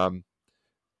Yeah.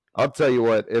 I'll tell you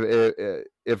what,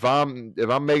 if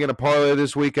I'm making a parlay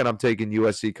this weekend, I'm taking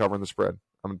USC covering the spread.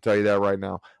 I'm going to tell you that right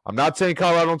now. I'm not saying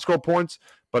Colorado don't score points,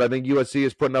 but I think USC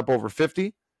is putting up over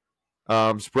 50.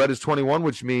 Spread is 21,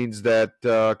 which means that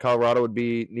Colorado would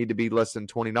need to be less than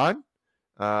 29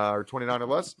 or 29 or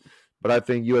less. But I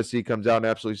think USC comes out and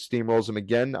absolutely steamrolls them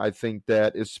again. I think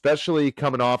that especially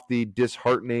coming off the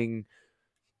disheartening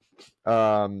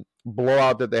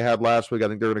blowout that they had last week, I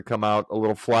think they're going to come out a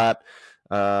little flat.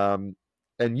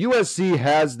 And USC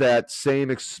has that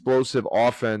same explosive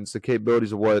offense, the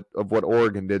capabilities of what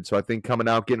Oregon did. So I think coming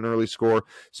out, getting an early score,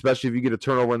 especially if you get a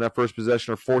turnover in that first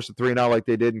possession or force a 3-and-out like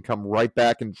they did and come right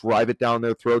back and drive it down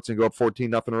their throats and go up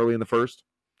 14-0 early in the first,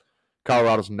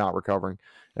 Colorado's not recovering.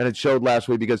 And it showed last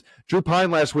week because Drew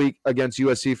Pine last week against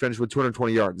USC finished with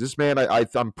 220 yards. This man,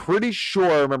 I'm pretty sure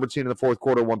I remember seeing in the fourth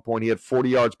quarter at one point, he had 40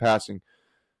 yards passing.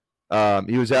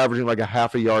 He was averaging like a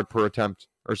half a yard per attempt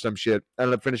or some shit.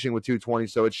 Ended up finishing with 220.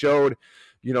 So it showed,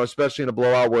 especially in a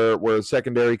blowout where the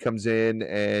secondary comes in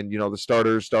and, the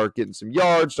starters start getting some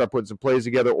yards, start putting some plays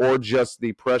together, or just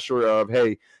the pressure of,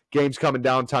 hey, game's coming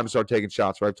down, time to start taking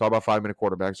shots, right? Talk about 5-minute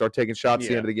quarterbacks. Start taking shots at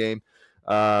the end of the game.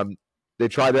 They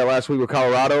tried that last week with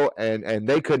Colorado, and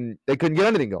they couldn't get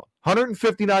anything going.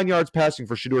 159 yards passing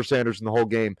for Shedeur Sanders in the whole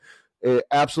game.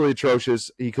 Absolutely atrocious.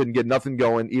 He couldn't get nothing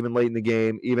going, even late in the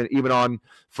game, even on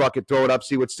fuck it, throw it up,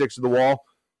 see what sticks to the wall.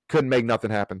 Couldn't make nothing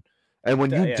happen. And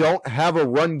when you don't have a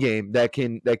run game that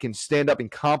can stand up and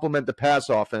complement the pass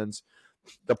offense,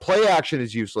 the play action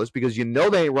is useless because they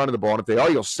ain't running the ball. And if they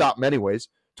are, you'll stop them anyways.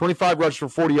 25 rushes for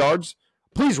 40 yards.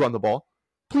 Please run the ball.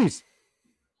 Please.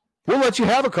 We'll let you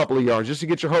have a couple of yards just to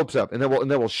get your hopes up, and then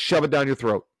we'll shove it down your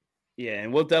throat. Yeah,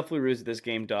 and we'll definitely revisit this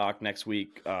game, Doc, next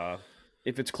week.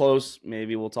 If it's close,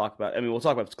 maybe we'll talk about. We'll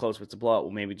talk about if it's close. If it's a blowout,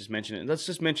 we'll maybe just mention it. Let's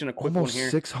just mention a quick Almost one here.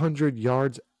 600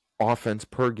 yards offense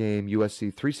per game.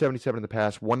 USC 377 in the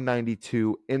pass,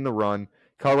 192 in the run.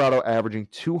 Colorado averaging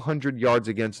 200 yards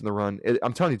against in the run.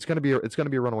 I'm telling you, it's gonna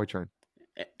be a runaway train.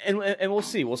 And we'll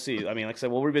see. We'll see. Like I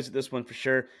said, we'll revisit this one for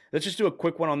sure. Let's just do a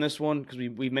quick one on this one because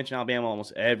we mentioned Alabama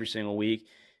almost every single week,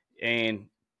 and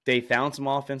they found some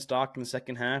offense, Doc, in the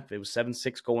second half. It was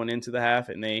 7-6 going into the half,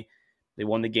 and they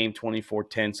won the game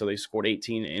 24-10, so they scored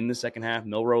 18 in the second half.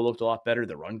 Milroe looked a lot better.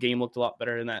 The run game looked a lot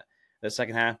better in that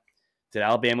second half. Did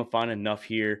Alabama find enough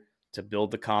here to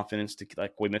build the confidence to,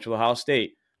 like we mentioned with Ohio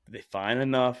State, did they find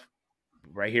enough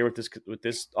right here with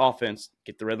this offense,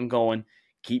 get the rhythm going,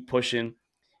 keep pushing?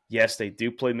 Yes, they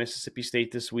do play Mississippi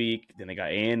State this week. Then they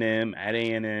got A&M at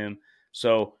A&M.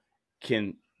 So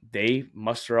can they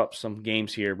muster up some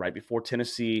games here right before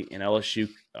Tennessee and LSU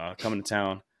coming to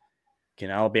town? Can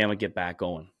Alabama get back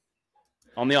going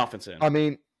on the offense end? I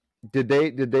mean, did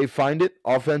they find it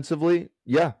offensively?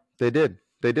 Yeah, They did.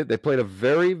 They did. They played a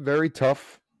very, very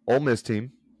tough Ole Miss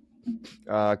team.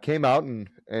 Came out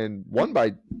and won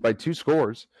by 2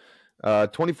 scores,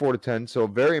 24-10. So a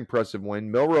very impressive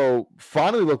win. Milroe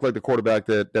finally looked like the quarterback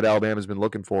that Alabama's been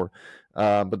looking for.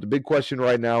 But the big question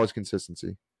right now is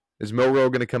consistency. Is Milroe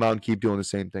going to come out and keep doing the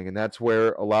same thing? And that's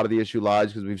where a lot of the issue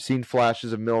lies, because we've seen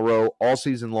flashes of Milroe all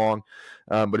season long,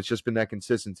 but it's just been that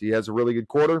consistency. He has a really good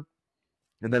quarter,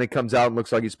 and then it comes out and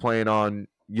looks like he's playing on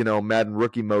Madden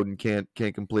rookie mode and can't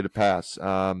complete a pass.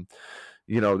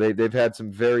 They've had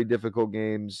some very difficult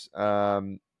games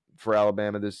for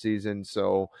Alabama this season,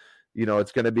 so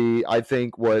it's going to be, I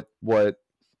think, what.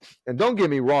 And don't get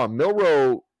me wrong,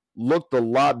 Milroe looked a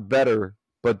lot better,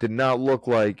 but did not look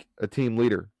like a team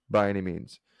leader by any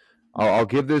means. I'll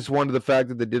give this one to the fact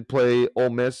that they did play Ole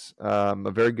Miss,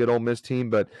 a very good Ole Miss team,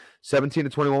 but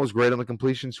 17-21 was great on the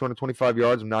completions, 225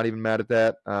 yards. I'm not even mad at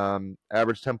that.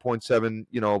 Average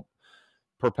 10.7,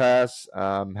 per pass.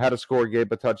 Had a score, gave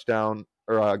up a touchdown,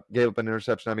 or gave up an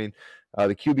interception. I mean,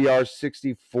 the QBR is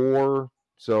 64,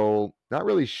 so not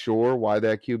really sure why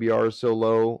that QBR is so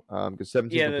low, because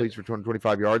 17 completes for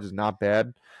 225 yards is not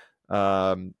bad.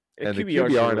 And the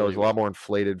QBR I know is a lot more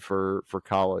inflated for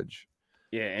college.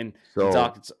 Yeah, and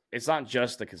Doc, it's not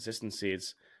just the consistency.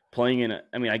 It's playing in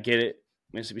I get it.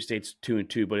 Mississippi State's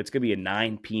 2-2, but it's going to be a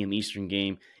 9 p.m. Eastern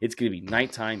game. It's going to be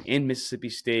nighttime in Mississippi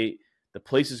State. The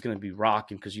place is going to be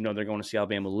rocking because they're going to see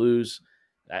Alabama lose.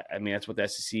 That's what the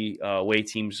SEC away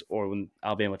teams, or when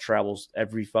Alabama travels,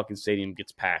 every fucking stadium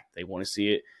gets packed. They want to see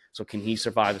it. So can he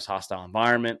survive this hostile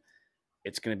environment?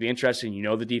 It's going to be interesting.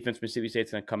 The defense, Mississippi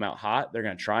State's going to come out hot. They're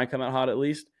going to try and come out hot at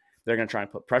least. They're going to try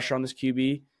and put pressure on this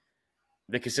QB.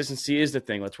 The consistency is the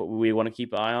thing. That's what we want to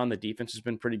keep an eye on. The defense has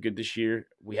been pretty good this year.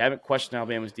 We haven't questioned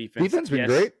Alabama's defense. Defense been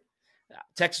great.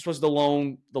 Texas was the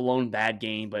lone bad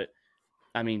game, but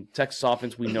Texas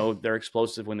offense, we know they're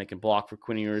explosive when they can block for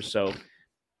Quinn Ewers. So,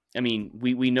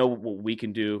 we know what we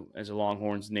can do as a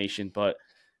Longhorns nation, but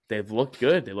they've looked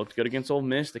good. They looked good against Ole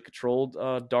Miss. They controlled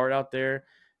Dart out there.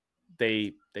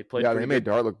 They played. Yeah, they made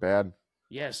Dart look bad.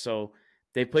 Yeah, so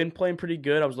they've playing pretty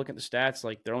good. I was looking at the stats.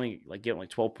 They're only getting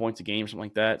 12 points a game or something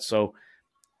like that. So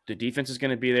the defense is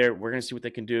going to be there. We're going to see what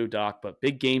they can do, Doc. But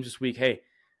big games this week. Hey,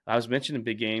 I was mentioning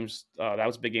big games. That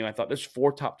was a big game. I thought there's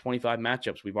 4 top 25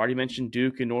 matchups. We've already mentioned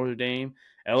Duke and Notre Dame,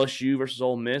 LSU versus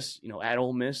Ole Miss. At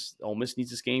Ole Miss, Ole Miss needs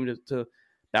this game to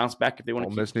bounce back if they want to.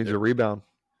 Ole Miss needs a rebound.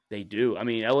 They do.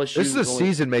 LSU. This is a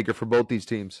season maker for both these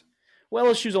teams. Well,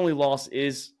 LSU's only loss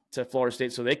is to Florida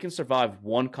State, so they can survive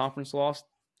 1 conference loss.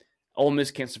 Ole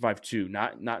Miss can't survive 2,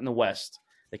 not in the West.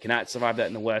 They cannot survive that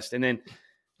in the West. And then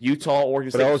Utah,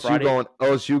 Oregon State,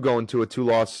 LSU going to a two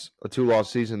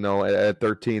loss season though. At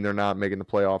 13, they're not making the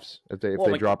playoffs if they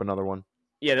drop another one.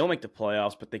 Yeah, they'll make the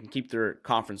playoffs, but they can keep their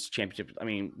conference championship.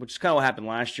 Which is kind of what happened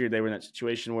last year. They were in that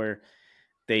situation where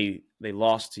they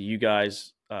lost to you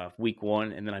guys week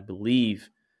 1, and then I believe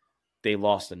they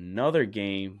lost another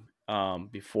game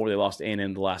before they lost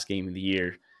A&M the last game of the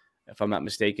year, if I'm not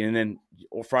mistaken. And then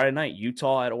Friday night,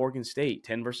 Utah at Oregon State,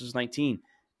 10 versus 19.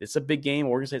 It's a big game.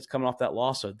 Oregon State's coming off that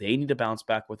loss, so they need to bounce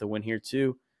back with a win here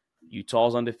too.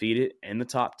 Utah's undefeated in the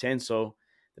top 10, so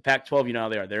the Pac-12, how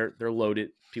they are. They're loaded.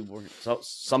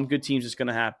 Some good teams just going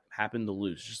to happen to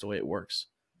lose, just the way it works.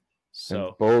 So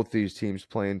and both these teams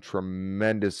playing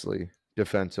tremendously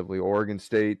defensively. Oregon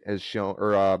State has shown,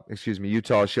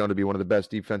 Utah has shown to be one of the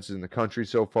best defenses in the country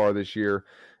so far this year.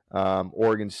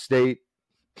 Oregon State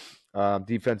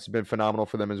defense has been phenomenal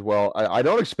for them as well. I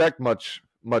don't expect much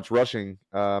rushing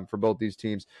for both these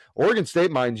teams. Oregon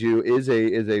State, mind you, is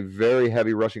a very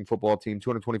heavy rushing football team.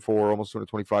 224, almost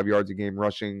 225 yards a game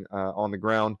rushing on the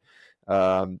ground.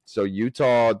 So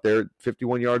Utah, their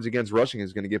 51 yards against rushing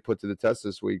is going to get put to the test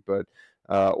this week. But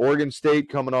Oregon State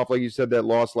coming off, like you said, that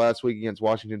loss last week against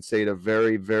Washington State,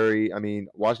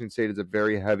 Washington State is a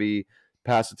very heavy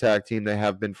pass attack team. They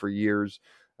have been for years.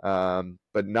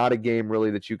 But not a game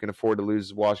really that you can afford to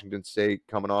lose. Washington State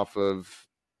coming off of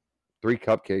 3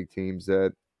 cupcake teams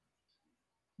that,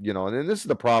 and this is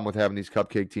the problem with having these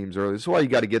cupcake teams early. This is why you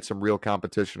got to get some real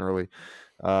competition early.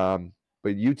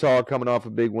 But Utah coming off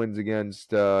of big wins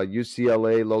against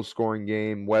UCLA, low-scoring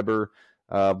game. Weber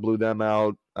blew them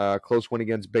out. Close win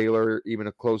against Baylor, even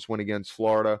a close win against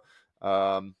Florida.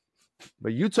 But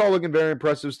Utah looking very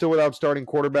impressive, still without starting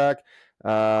quarterback.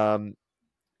 Yeah,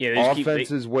 they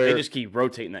just keep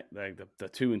rotating the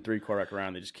 2 and 3 quarterback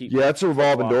around. They just keep. Yeah, it's a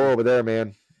revolving door over there,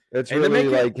 man. It's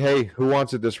really hey, who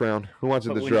wants it this round? Who wants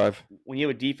it this drive? When you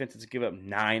have a defense that's give up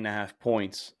 9.5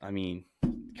 points,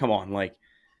 come on, the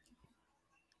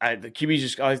QBs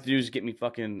just all I have to do is get me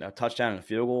fucking a touchdown and a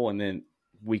field goal, and then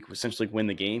we essentially win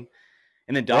the game.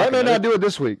 And then Doc, I may not do it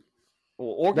this week.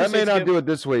 Oregon That may State's not good. do it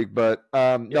this week, but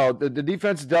Yeah. no, the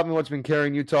defense is definitely what's been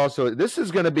carrying Utah. So this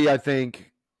is going to be, I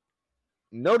think,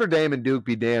 Notre Dame and Duke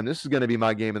be damned. This is going to be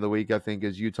my game of the week, I think,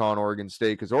 is Utah and Oregon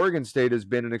State, because Oregon State has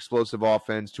been an explosive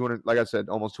offense. 200, like I said,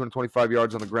 almost 225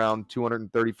 yards on the ground,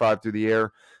 235 through the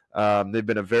air. They've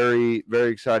been a very,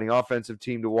 very exciting offensive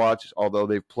team to watch, although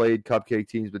they've played cupcake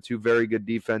teams, but two very good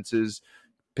defenses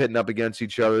pitting up against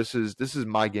each other. This is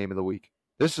my game of the week.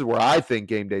 This is where I think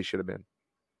game day should have been.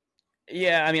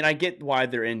 Yeah, I mean, I get why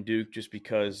they're in Duke just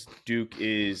because Duke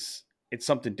is it's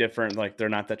something different. Like they're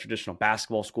not that traditional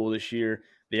basketball school this year.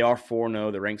 They are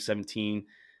 4-0. They're ranked 17.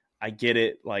 I get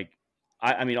it. Like,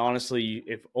 I mean, honestly,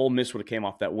 if Ole Miss would have came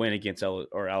off that win against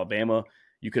or Alabama,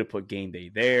 you could have put game day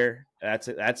there.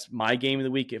 That's my game of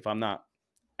the week. If I'm not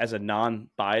as a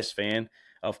non-biased fan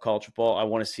of college football, I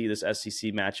want to see this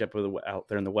SEC matchup out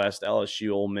there in the West,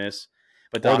 LSU, Ole Miss.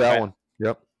 But Or Doc, that one.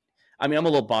 Yep. I mean, I'm a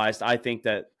little biased. I think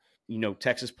that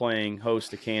Texas playing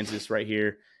host to Kansas right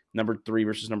here, number 3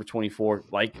 versus number 24.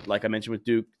 Like I mentioned with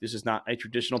Duke, this is not a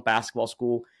traditional basketball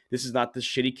school. This is not the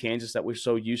shitty Kansas that we're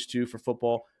so used to for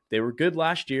football. They were good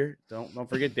last year. Don't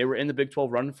forget they were in the Big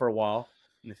 12 running for a while,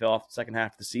 and they fell off the second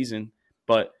half of the season.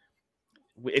 But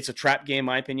it's a trap game, in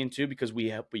my opinion, too, because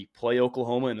we play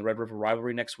Oklahoma in the Red River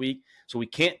rivalry next week, so we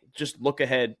can't just look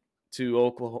ahead to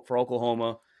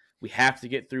Oklahoma. We have to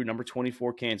get through number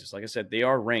 24 Kansas. Like I said, they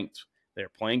are ranked. They're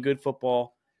playing good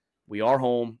football. We are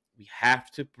home. We have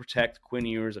to protect Quinn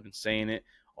Ewers. I've been saying it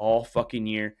all fucking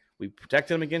year. We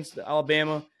protected him against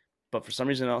Alabama, but for some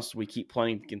reason else, we keep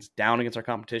playing down against our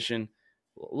competition.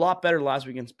 A lot better last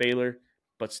week against Baylor,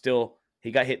 but still, he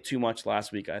got hit too much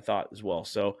last week, I thought, as well.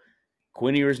 So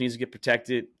Quinn Ewers needs to get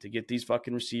protected to get these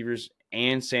fucking receivers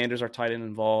and Sanders, our tight end,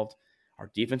 involved. Our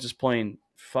defense is playing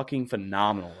fucking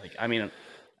phenomenal. Like, I mean,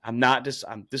 this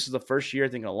is the first year, I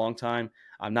think, in a long time,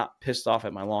 I'm not pissed off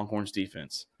at my Longhorns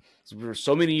defense. So for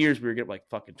so many years, we were getting like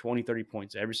fucking 20, 30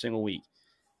 points every single week.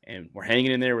 And we're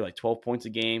hanging in there with like 12 points a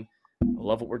game. I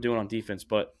love what we're doing on defense.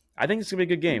 But I think it's going to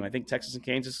be a good game. I think Texas and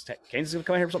Kansas is going to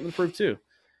come out here with something to prove, too.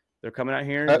 They're coming out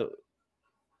here.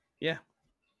 Yeah.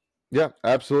 Yeah,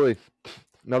 absolutely.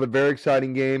 Another very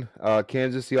exciting game.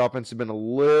 Kansas, the offense has been a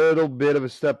little bit of a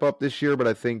step up this year, but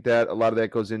I think that a lot of that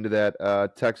goes into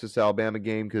that Texas-Alabama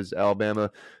game because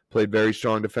Alabama played very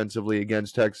strong defensively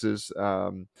against Texas.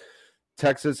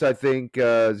 Texas, I think,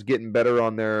 is getting better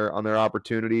on their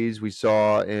opportunities. We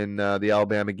saw in the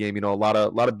Alabama game, a lot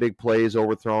of big plays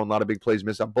overthrown, a lot of big plays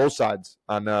missed on both sides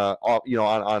on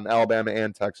Alabama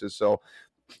and Texas. So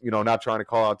not trying to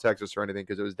call out Texas or anything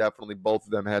because it was definitely both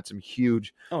of them had some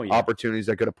huge opportunities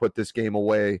that could have put this game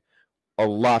away a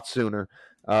lot sooner.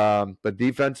 But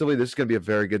defensively, this is going to be a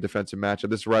very good defensive matchup.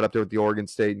 This is right up there with the Oregon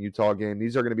State and Utah game.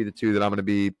 These are going to be the two that I'm going to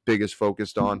be biggest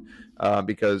focused on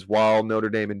because while Notre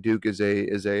Dame and Duke is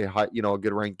a high, a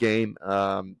good ranked game,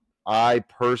 I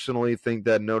personally think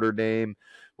that Notre Dame.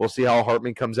 We'll see how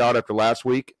Hartman comes out after last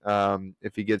week.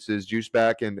 If he gets his juice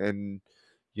back and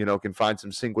can find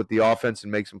some sync with the offense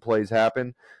and make some plays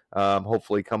happen.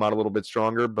 Hopefully come out a little bit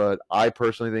stronger. But I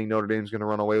personally think Notre Dame's going to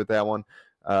run away with that one.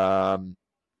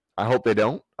 I hope they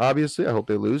don't, obviously. I hope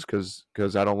they lose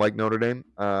because I don't like Notre Dame.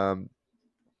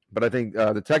 But I think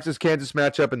the Texas-Kansas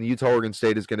matchup and the Utah-Oregon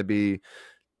State is going to be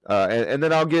and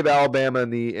then I'll give Alabama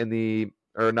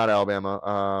or not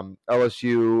Alabama,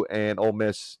 LSU and Ole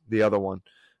Miss the other one.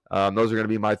 Those are going to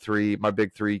be my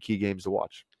big three key games to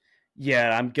watch.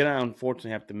 Yeah, I'm gonna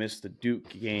unfortunately have to miss the Duke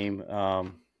game.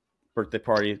 Birthday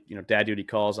party, dad duty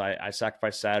calls. I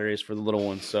sacrifice Saturdays for the little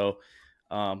ones, so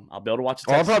I'll be able to watch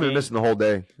the Texas I'm probably game. missing the whole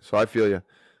day, so I feel you.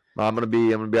 I'm gonna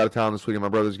be out of town this weekend. My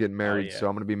brother's getting married, yeah. so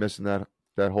I'm gonna be missing that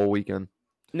whole weekend.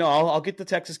 No, I'll get the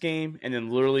Texas game, and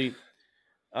then literally,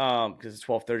 because it's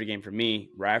 12:30 game for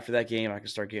me. Right after that game, I can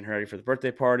start getting ready for the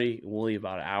birthday party. We'll leave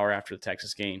about an hour after the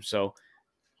Texas game, so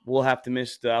we'll have to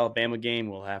miss the Alabama game.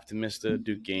 We'll have to miss the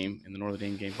Duke game and the Notre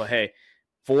Dame game. But hey,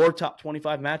 4 top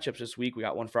 25 matchups this week. We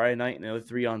got one Friday night and the other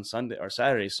 3 on Sunday or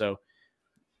Saturday. So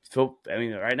I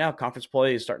mean, right now conference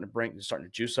play is starting to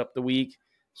juice up the week,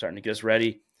 starting to get us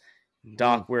ready.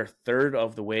 Doc, we're a third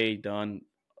of the way done.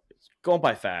 It's going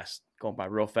by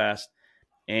real fast.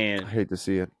 And I hate to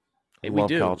see it. I we love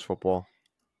do. college football.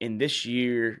 In this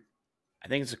year, I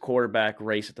think it's a quarterback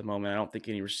race at the moment. I don't think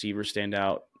any receivers stand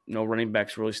out. No running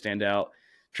backs really stand out.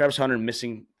 Travis Hunter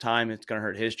missing time, it's going to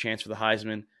hurt his chance for the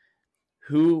Heisman.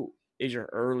 Who is your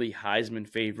early Heisman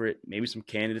favorite? Maybe some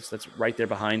candidates that's right there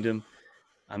behind him.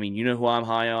 I mean, you know who I'm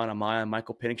high on. I'm high on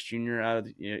Michael Penix Jr. out of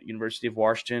the University of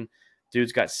Washington.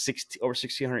 Dude's got over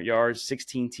 1,600 yards,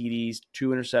 16 TDs, 2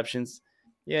 interceptions.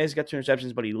 Yeah, he's got 2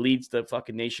 interceptions, but he leads the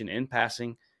fucking nation in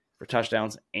passing for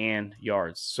touchdowns and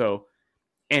yards. So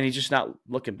and he's just not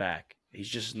looking back. He's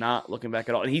just not looking back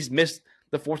at all. And he's missed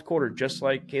the fourth quarter just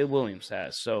like Caleb Williams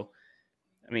has. So,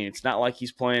 I mean, it's not like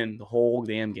he's playing the whole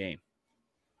damn game.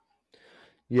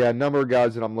 Yeah, a number of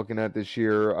guys that I'm looking at this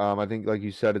year. I think, like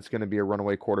you said, it's going to be a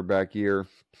runaway quarterback year.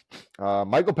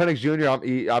 Michael Penix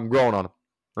Jr., I'm growing on him,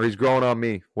 or he's growing on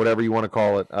me, whatever you want to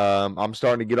call it. I'm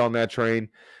starting to get on that train.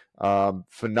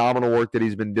 Phenomenal work that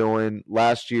he's been doing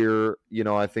last year.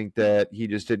 I think that he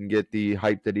just didn't get the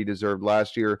hype that he deserved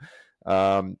last year.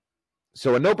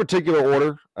 So in no particular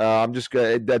order, I'm just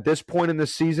going at this point in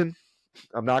this season,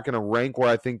 I'm not going to rank where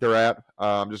I think they're at.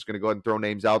 I'm just going to go ahead and throw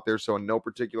names out there. So in no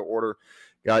particular order,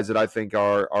 guys that I think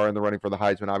are in the running for the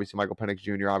Heisman. Obviously, Michael Penix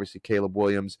Jr., obviously Caleb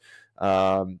Williams.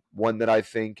 One that I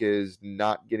think is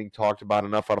not getting talked about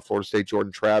enough out of Florida State,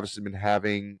 Jordan Travis, has been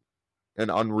having an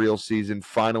unreal season,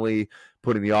 finally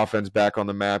putting the offense back on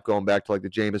the map, going back to like the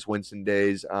Jameis Winston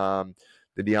days,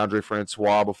 the DeAndre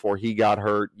Francois before he got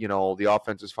hurt. The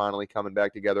offense is finally coming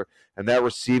back together. And that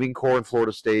receiving core in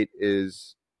Florida State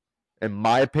is, in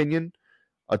my opinion,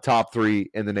 a top 3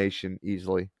 in the nation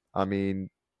easily. I mean,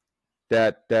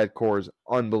 that core is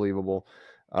unbelievable.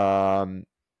 I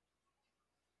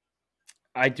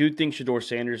do think Shador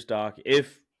Sanders, Doc,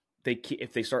 if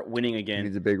they start winning again, he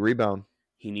needs a big rebound.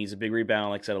 He needs a big rebound.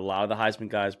 Like I said, a lot of the Heisman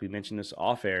guys, we mentioned this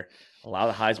off air, a lot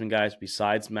of the Heisman guys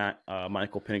besides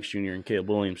Michael Penix Jr. and Caleb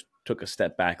Williams took a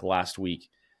step back last week.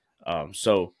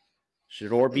 So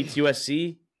Shador beats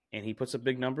USC and he puts up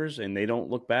big numbers and they don't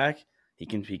look back. He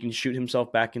can shoot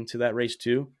himself back into that race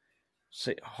too.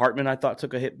 Hartman, I thought,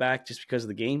 took a hit back just because of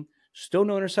the game. Still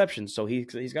no interceptions, so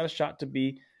he's got a shot to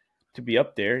be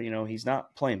up there. He's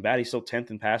not playing bad. He's still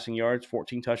 10th in passing yards,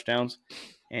 14 touchdowns,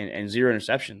 and 0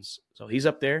 interceptions. So he's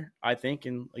up there, I think.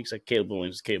 And like I said, Caleb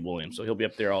Williams, so he'll be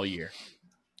up there all year.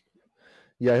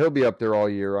 Yeah, he'll be up there all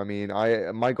year. I mean,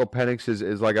 Michael Penix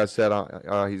is like I said,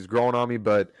 he's growing on me,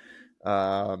 but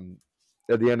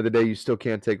at the end of the day, you still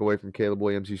can't take away from Caleb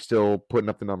Williams. He's still putting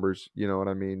up the numbers. You know what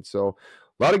I mean? So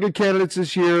a lot of good candidates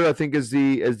this year. I think as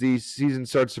the season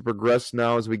starts to progress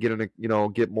now, as we get into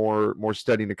get more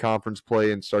steady into conference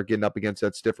play and start getting up against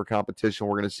that stiffer competition,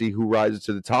 we're going to see who rises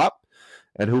to the top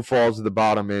and who falls to the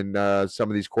bottom in some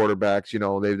of these quarterbacks.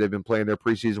 They've been playing their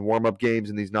preseason warm up games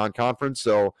in these non-conference,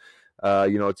 so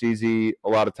it's easy a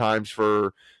lot of times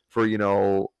for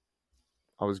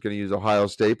I was going to use Ohio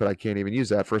State, but I can't even use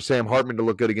that. For Sam Hartman to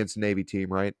look good against the Navy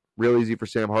team, right? Real easy for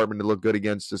Sam Hartman to look good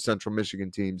against the Central Michigan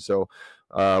team. So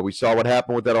we saw what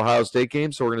happened with that Ohio State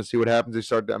game, so we're going to see what happens.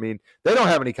 They don't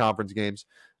have any conference games,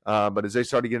 but as they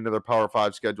start to get into their Power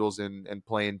 5 schedules and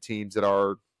playing teams that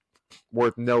are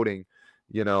worth noting,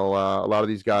 a lot of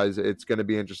these guys, it's going to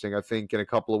be interesting. I think in a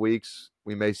couple of weeks,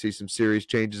 we may see some serious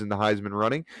changes in the Heisman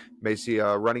running. May see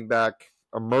a running back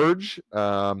emerge.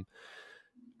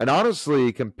 And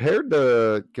honestly, compared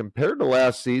to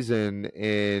last season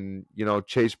in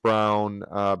Chase Brown,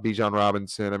 Bijan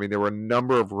Robinson, I mean there were a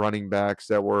number of running backs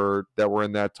that were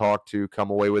in that talk to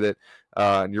come away with it,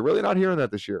 and you're really not hearing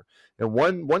that this year. And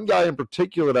one guy in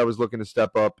particular that I was looking to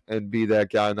step up and be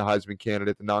that guy in the Heisman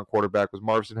candidate, the non-quarterback, was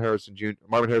Marvin Harrison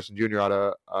Jr. out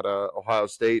of Ohio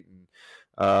State, and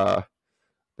I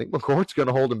think McCourt's going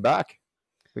to hold him back.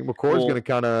 I think McCourt's going to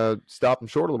kind of stop him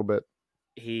short a little bit.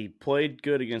 He played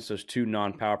good against those 2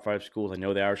 non-Power 5 schools. I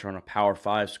know the Irish are on a Power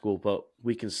 5 school, but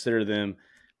we consider them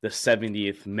the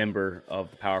 70th member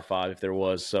of the Power 5 if there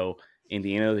was. So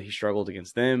Indiana, he struggled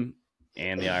against them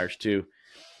and the Irish too.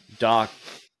 Doc,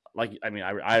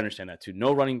 I understand that too.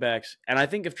 No running backs. And I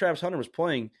think if Travis Hunter was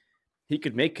playing, he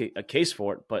could make a case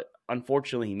for it. But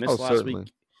unfortunately, he missed last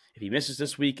week. If he misses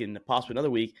this week and possibly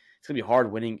another week, it's going to be hard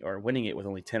winning it with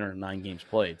only 10 or 9 games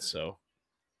played. So.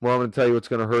 Well, I'm going to tell you what's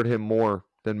going to hurt him more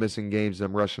than missing games,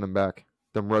 them rushing him back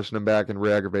and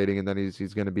re-aggravating, and then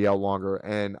he's going to be out longer.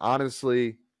 And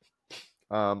honestly,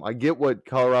 I get what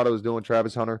Colorado is doing,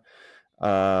 Travis Hunter.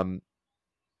 I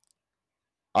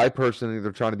personally think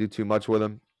they're trying to do too much with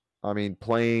him. I mean,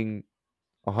 playing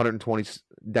 120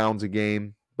 downs a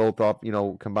game, both up,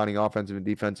 combining offensive and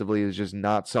defensively, is just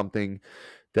not something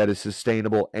that is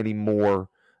sustainable anymore.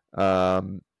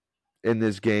 In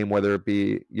this game, whether it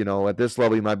be, at this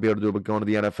level, you might be able to do it, but going to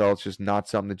the NFL, it's just not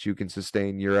something that you can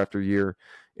sustain year after year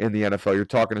in the NFL. You're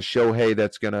talking to Shohei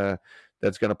that's gonna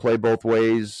play both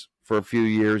ways for a few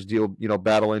years, deal,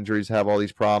 battle injuries, have all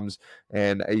these problems.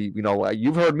 And,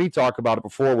 you've heard me talk about it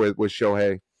before with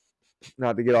Shohei,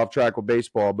 not to get off track with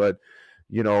baseball, but,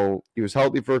 he was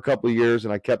healthy for a couple of years,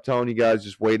 and I kept telling you guys,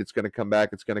 just wait, it's going to come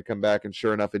back. And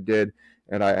sure enough, it did.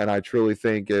 And I truly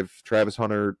think if Travis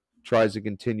Hunter tries to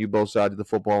continue both sides of the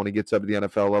football when he gets up to the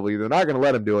NFL level. They're not going to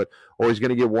let him do it, or he's going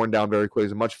to get worn down very quickly.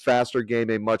 It's a much faster game,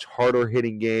 a much harder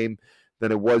hitting game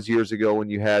than it was years ago when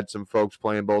you had some folks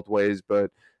playing both ways.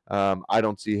 But I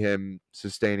don't see him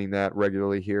sustaining that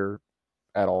regularly here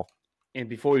at all. And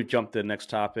before we jump to the next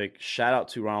topic, shout out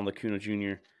to Ronald Acuna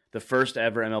Jr., the first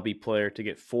ever MLB player to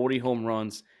get 40 home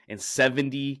runs and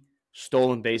 70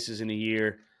 stolen bases in a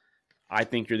year. I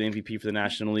think you're the MVP for the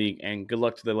National League, and good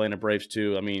luck to the Atlanta Braves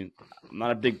too. I mean, I'm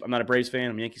not a Braves fan,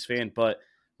 I'm a Yankees fan, but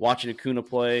watching Acuna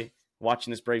play,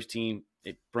 watching this Braves team,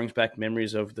 it brings back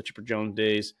memories of the Chipper Jones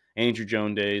days, Andrew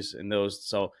Jones days, and those.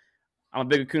 So I'm a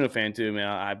big Acuna fan too, man.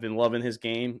 I've been loving his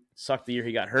game. It sucked the year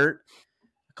he got hurt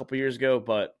a couple years ago,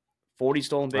 but 40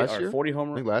 stolen base or 40 home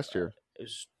runs. I think last year. It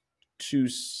was 2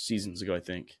 seasons ago, I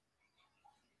think.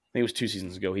 It was 2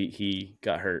 seasons ago he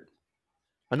got hurt.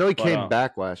 I know he came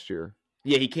back last year.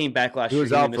 Yeah, he came back last year. He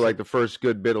was out for like the first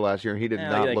good bit of last year, and he did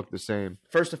not look the same.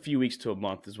 First a few weeks to a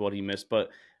month is what he missed. But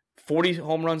 40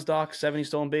 home runs, Doc, 70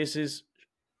 stolen bases,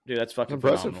 dude, that's fucking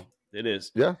impressive. Phenomenal. It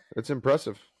is. Yeah, it's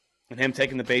impressive. And him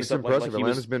taking the base it's up impressive. like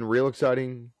Atlanta's been real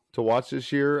exciting to watch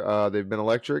this year. They've been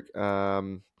electric.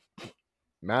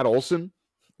 Matt Olson,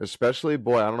 especially,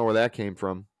 boy, I don't know where that came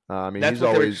from. I mean, he's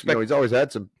always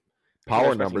had some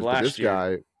power numbers, but this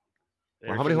guy,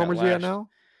 how many homers do you have now?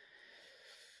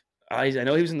 I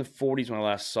know he was in the 40s when I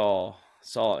last saw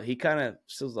it. He kind of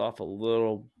seals off a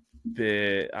little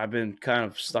bit. I've been kind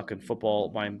of stuck in football.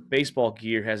 My baseball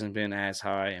gear hasn't been as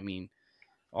high. I mean,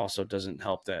 also doesn't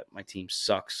help that my team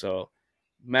sucks. So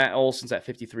Matt Olson's at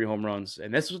 53 home runs,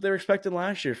 and that's what they were expecting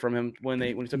last year from him when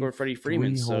he took over Freddie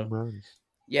Freeman. So home runs.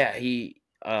 Yeah, he.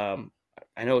 I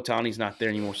know Tani's not there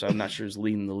anymore, so I'm not sure he's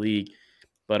leading the league.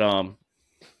 But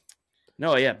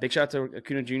no, yeah, big shout out to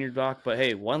Acuna Jr., Doc. But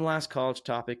hey, one last college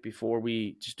topic before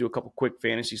we just do a couple quick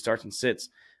fantasy starts and sits.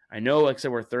 I know, like I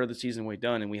said, we're a third of the season way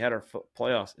done, and we had our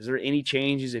playoffs. Is there any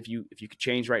changes if you could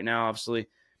change right now? Obviously,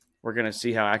 we're gonna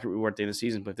see how accurate we were at the end of the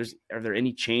season. But are there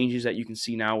any changes that you can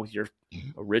see now with your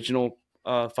original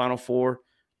Final Four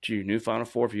to your new Final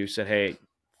Four? If you said, hey,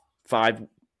 5,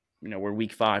 we're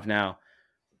week 5 now.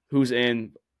 Who's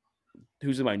in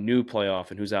my new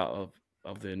playoff and who's out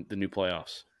of the new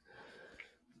playoffs?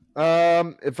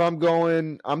 If I'm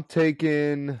going, I'm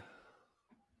keeping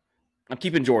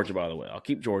Georgia, by the way. I'll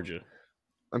keep Georgia.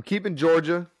 I'm keeping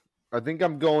Georgia. I think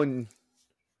I'm going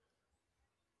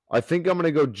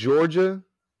to go Georgia,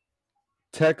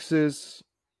 Texas,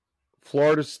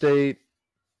 Florida State,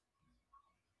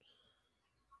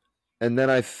 and then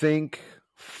I think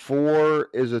 4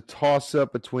 is a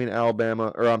toss-up between Michigan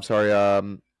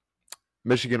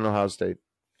and Ohio State.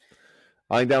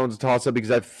 I think that one's a toss-up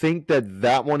because I think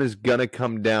that one is going to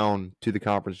come down to the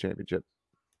conference championship.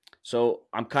 So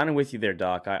I'm kind of with you there,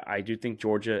 Doc. I do think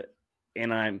Georgia,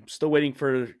 and I'm still waiting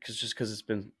for because it's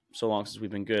been so long since we've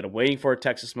been good. I'm waiting for a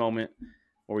Texas moment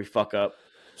where we fuck up.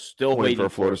 Still waiting for a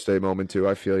Florida State moment too.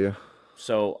 I feel you.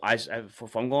 So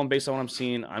if I'm going based on what I'm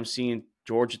seeing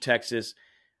Georgia, Texas.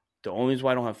 The only reason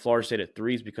why I don't have Florida State at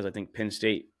 3 is because I think Penn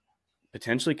State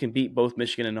potentially can beat both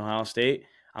Michigan and Ohio State.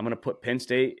 I'm going to put Penn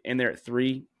State in there at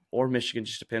 3 or Michigan.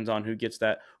 Just depends on who gets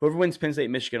that. Whoever wins Penn State,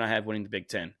 Michigan, I have winning the Big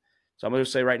Ten. So I'm going to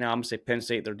say right now, I'm going to say Penn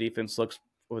State. Their defense both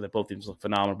teams look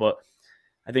phenomenal, but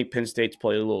I think Penn State's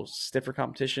played a little stiffer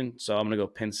competition. So I'm going to go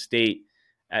Penn State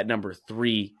at number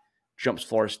 3, jumps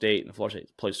Florida State, and Florida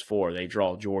State plays 4. They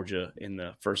draw Georgia in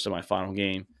the first semifinal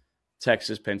game.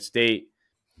 Texas, Penn State,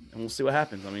 and we'll see what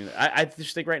happens. I mean, I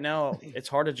just think right now it's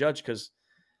hard to judge because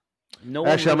no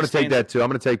one. Actually, I'm going to take that too. I'm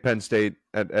going to take Penn State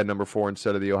at number 4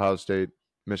 instead of the Ohio State,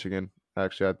 Michigan.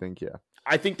 Actually, I think, yeah.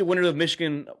 I think the winner of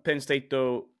Michigan, Penn State,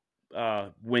 though,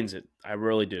 wins it. I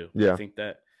really do. Yeah.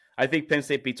 I think Penn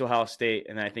State beats Ohio State,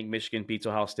 and I think Michigan beats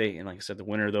Ohio State. And like I said, the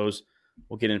winner of those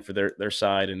will get in for their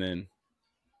side, and then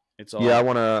it's all. Yeah, I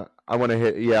want to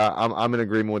hit. Yeah, I'm in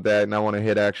agreement with that, and I want to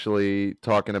hit actually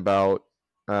talking about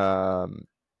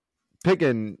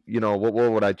picking. What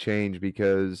would I change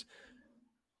because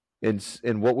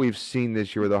in what we've seen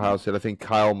this year with Ohio State, I think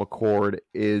Kyle McCord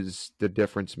is the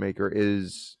difference maker.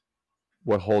 Is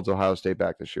what holds Ohio State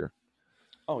back this year.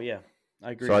 Oh yeah,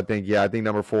 I agree. So I think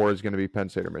number 4 is going to be Penn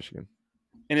State or Michigan.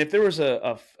 And if there was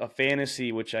a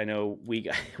fantasy, which I know we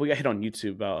got hit on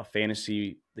YouTube about a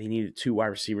fantasy, they needed 2 wide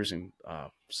receivers, and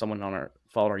someone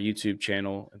followed our YouTube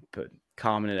channel and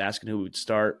commented asking who would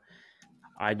start.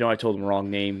 I know I told them the wrong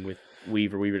name with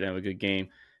Weaver. Weaver didn't have a good game,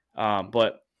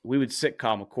 but we would sit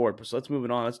Kyle McCord. So let's move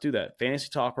it on. Let's do that fantasy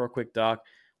talk real quick, Doc.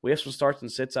 We have some starts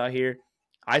and sits out here.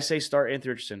 I say start Anthony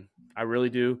Richardson. I really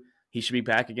do. He should be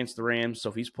back against the Rams. So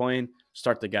if he's playing,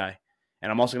 start the guy. And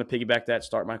I'm also going to piggyback that,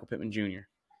 start Michael Pittman Jr.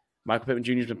 Michael Pittman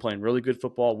Jr. has been playing really good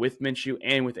football with Minshew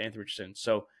and with Anthony Richardson.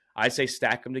 So I say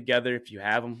stack them together. If you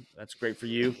have them, that's great for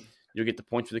you. You'll get the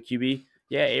points for the QB.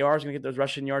 Yeah, AR is going to get those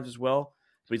rushing yards as well,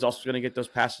 but he's also going to get those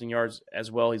passing yards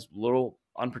as well. He's a little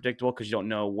unpredictable because you don't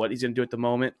know what he's going to do at the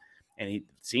moment. And it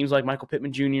seems like Michael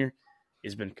Pittman Jr.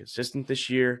 has been consistent this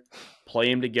year.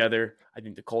 Play him together. I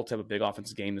think the Colts have a big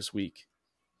offensive game this week.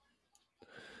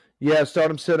 Yeah, start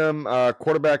him, sit him.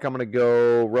 Quarterback, I'm going to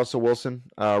go Russell Wilson.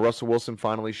 Russell Wilson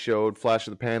finally showed flash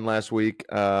of the pan last week,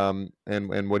 and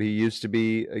what he used to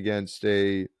be against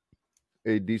a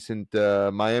decent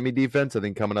Miami defense. I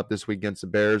think coming up this week against the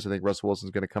Bears, I think Russell Wilson's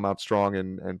going to come out strong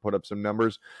and put up some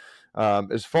numbers.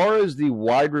 As far as the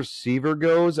wide receiver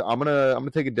goes, I'm gonna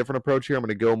take a different approach here. I'm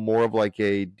gonna go more of like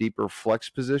a deeper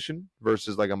flex position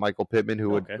versus like a Michael Pittman who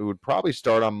would probably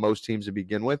start on most teams to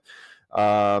begin with.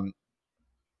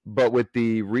 But with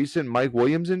the recent Mike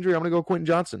Williams injury, I'm going to go Quentin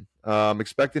Johnson.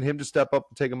 Expecting him to step up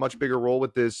and take a much bigger role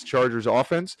with this Chargers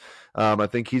offense. I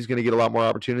think he's going to get a lot more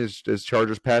opportunities. His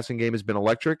Chargers passing game has been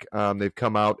electric. They've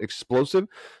come out explosive.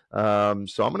 So I'm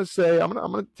going to say I'm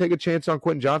going to take a chance on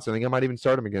Quentin Johnson. I think I might even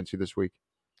start him against you this week.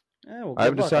 I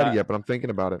haven't decided yet, but I'm thinking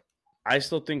about it. I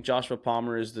still think Joshua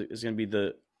Palmer is going to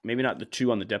be maybe not the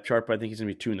 2 on the depth chart, but I think he's going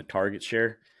to be 2 in the target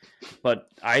share. But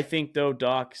I think though,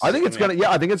 Doc, I think it's going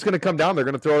to come down. They're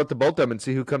going to throw it at the both of them and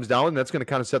see who comes down, and that's going to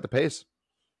kind of set the pace.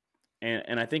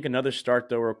 And I think another start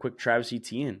though, real quick, Travis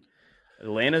Etienne.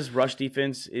 Atlanta's rush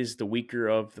defense is the weaker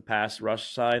of the pass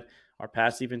rush side. Our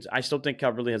pass defense, I still think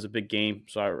Cal Ridley has a big game,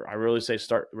 so I really say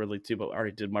start Ridley too. But I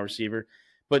already did my receiver.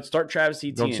 But start Travis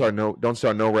Etienne. Don't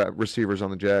start no receivers on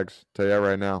the Jags. Tell you that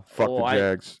right now. Fuck the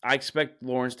Jags. I expect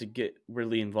Lawrence to get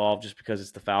Ridley involved just because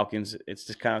it's the Falcons. It's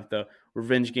just kind of the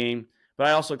revenge game. But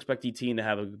I also expect Etienne to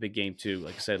have a big game too.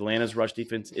 Like I said, Atlanta's rush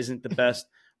defense isn't the best.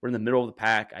 We're in the middle of the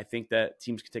pack. I think that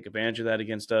teams can take advantage of that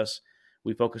against us.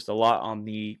 We focused a lot on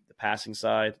the passing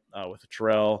side with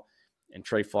Terrell and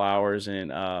Trey Flowers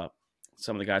and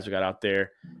some of the guys we got out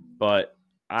there. But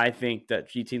I think that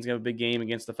Etienne's going to have a big game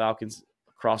against the Falcons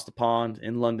across the pond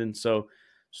in London. So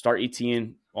start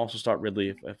Etienne, also start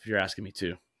Ridley if you're asking me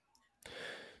to.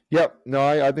 Yep. No,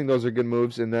 I think those are good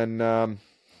moves. And then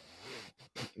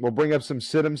we'll bring up some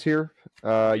sit-ems here. You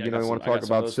want to talk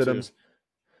about sit-ems? Too.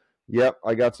 Yep,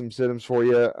 I got some sit-ems for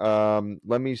you.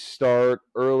 Let me start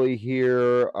early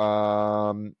here.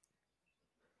 Let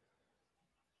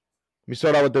me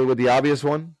start out with the obvious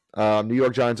one. New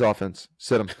York Giants offense.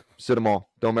 Sit them. Sit them all.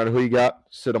 Don't matter who you got.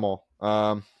 Sit them all.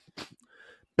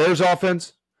 Bears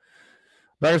offense.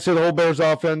 I'm not going to say the whole Bears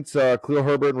offense. Khalil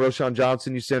Herbert and Roschon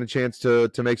Johnson, you stand a chance to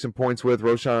make some points with.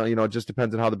 Roschon, it just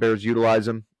depends on how the Bears utilize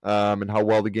him and how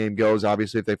well the game goes.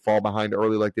 Obviously, if they fall behind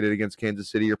early like they did against Kansas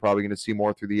City, you're probably going to see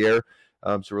more through the air.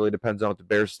 So it really depends on if the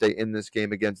Bears stay in this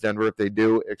game against Denver. If they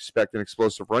do, expect an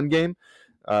explosive run game.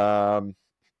 Well,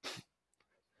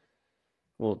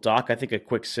 Doc, I think a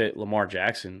quick sit, Lamar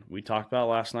Jackson. We talked about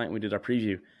last night when we did our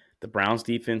preview. The Browns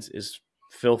defense is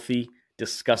filthy,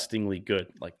 disgustingly good.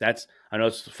 Like I know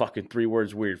it's fucking 3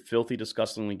 words weird. Filthy,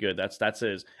 disgustingly good. That's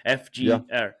his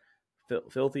FG,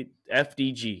 filthy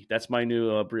FDG. That's my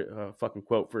new fucking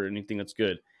quote for anything that's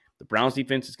good. The Browns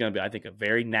defense is going to be, I think, a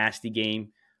very nasty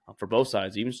game for both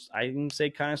sides. Even I can say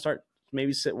kind of start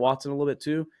maybe sit Watson a little bit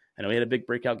too. I know he had a big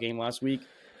breakout game last week,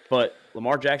 but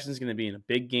Lamar Jackson is going to be in a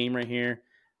big game right here.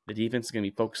 The defense is going to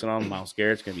be focusing on Myles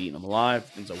Garrett's going to be eating them alive.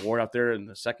 There's a Ward out there in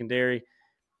the secondary.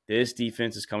 This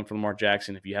defense is coming from Lamar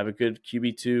Jackson. If you have a good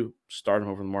QB2, start him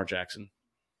over Lamar Jackson.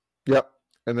 Yep.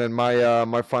 And then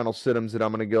my final sit-ems that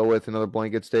I'm going to go with, another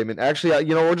blanket statement. Actually,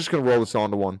 we're just going to roll this on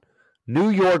to one. New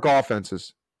York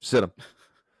offenses, sit them.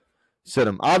 Sit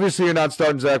them. Obviously, you're not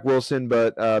starting Zach Wilson,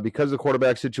 but because of the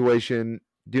quarterback situation,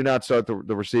 do not start the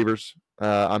receivers.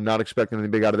 I'm not expecting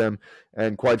anything big out of them.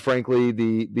 And quite frankly,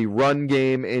 the run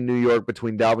game in New York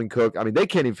between Dalvin Cook, I mean, they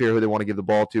can't even figure who they want to give the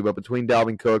ball to, but between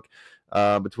Dalvin Cook,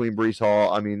 between Breece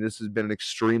Hall, I mean, this has been an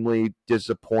extremely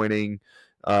disappointing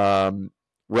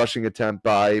rushing attempt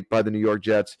by the New York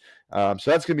Jets. So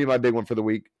that's going to be my big one for the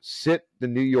week. Sit the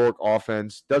New York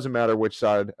offense. Doesn't matter which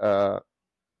side that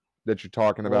you're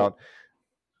talking about.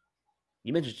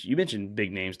 You mentioned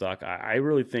big names, Doc. I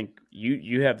really think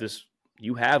you have this.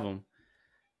 You have them.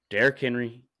 Derrick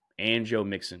Henry and Joe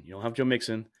Mixon. You don't have Joe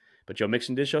Mixon, but Joe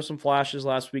Mixon did show some flashes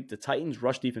last week. The Titans'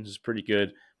 rush defense is pretty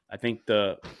good. I think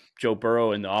the Joe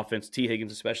Burrow and the offense, T.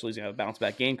 Higgins especially, is going to have a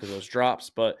bounce-back game because of those drops.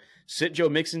 But sit Joe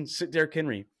Mixon, sit Derrick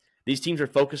Henry. These teams are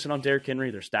focusing on Derrick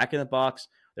Henry. They're stacking the box.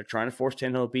 They're trying to force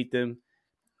Tannehill to beat them.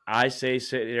 I say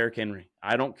sit Derrick Henry.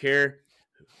 I don't care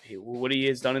what he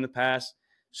has done in the past.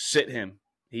 Sit him.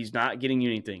 He's not getting you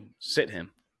anything. Sit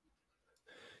him.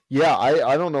 Yeah,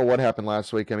 I don't know what happened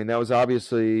last week. I mean, that was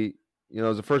obviously, it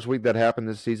was the first week that happened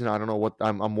this season. I don't know what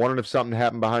I'm wondering if something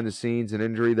happened behind the scenes, an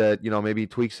injury that, maybe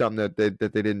tweaked something that they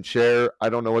didn't share. I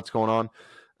don't know what's going on.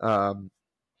 Um,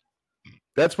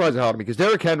 that's surprising to me because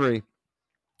Derrick Henry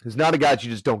is not a guy that you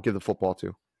just don't give the football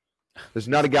to. There's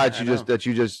not a guy I know. that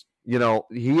you just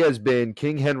he has been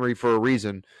King Henry for a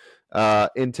reason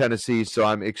in Tennessee. So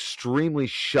I'm extremely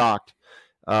shocked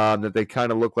that they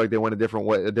kind of look like they went a different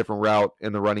route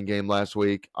in the running game last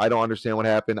week. I don't understand what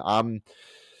happened. I'm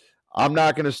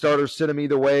not going to start or sit him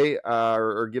either way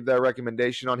or give that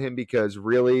recommendation on him because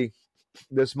really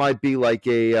this might be like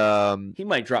a He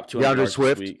might drop 200 DeAndre yards this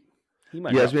Swift. week. He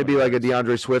might Yes, drop maybe 200 like a yards.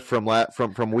 DeAndre Swift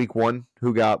from week one,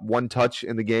 who got one touch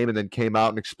in the game and then came out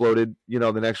and exploded,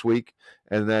 the next week,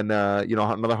 and then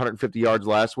another 150 yards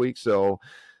last week. So,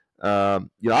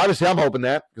 obviously I'm hoping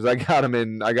that because I got him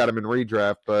in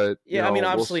redraft, but Yeah, I mean,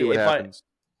 we'll see obviously, what happens.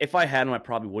 if I had him, I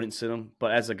probably wouldn't sit him.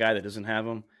 But as a guy that doesn't have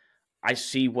him, I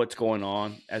see what's going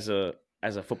on as a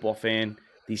football fan.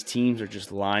 These teams are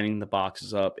just lining the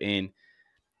boxes up, and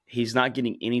he's not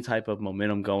getting any type of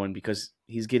momentum going because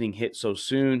he's getting hit so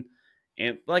soon.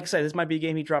 And like I said, this might be a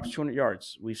game he drops 200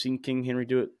 yards. We've seen King Henry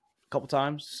do it a couple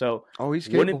times, so Oh, he's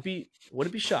capable.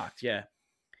 wouldn't be shocked. Yeah.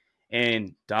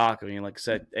 And Doc, I mean, like I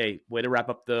said, hey, way to wrap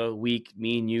up the week.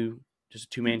 Me and you,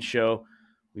 just a 2-man show.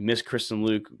 We miss Chris and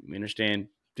Luke. We understand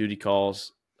duty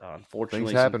calls. Things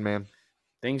Unfortunately, happen, man.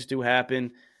 things do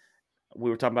happen. We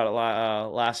were talking about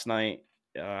it last night.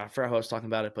 I forgot who I was talking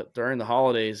about it, but during the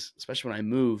holidays, especially when I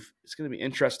move, it's going to be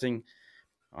interesting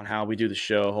on how we do the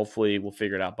show. Hopefully, we'll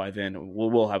figure it out by then.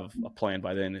 We'll have a plan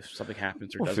by then if something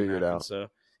happens or We'll doesn't figure it happen. out. So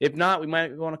if not, we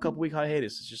might go on a couple week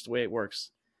hiatus. It's just the way it works.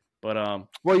 But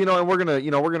Well, and we're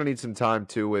gonna need some time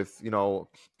too with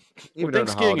even during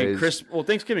the holidays.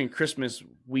 Thanksgiving and Christmas,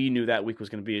 we knew that week was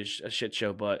going to be a shit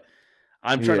show. But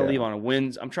I'm trying to Yeah. leave on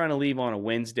a I'm trying to leave on a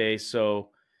Wednesday, so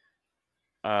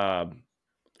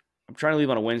I'm trying to leave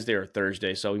on a Wednesday or a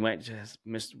Thursday, so we might just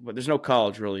miss. But there's no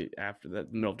college really after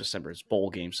that middle of December. It's bowl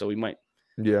game, so we might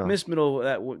Yeah. miss middle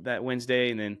of that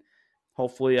Wednesday, and then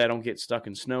hopefully I don't get stuck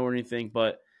in snow or anything.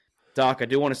 But Doc, I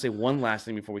do want to say one last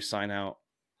thing before we sign out.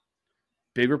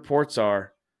 Big reports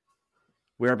are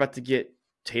we're about to get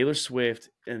Taylor Swift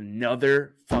in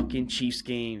another fucking Chiefs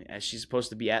game as she's supposed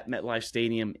to be at MetLife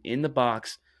Stadium in the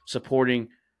box supporting.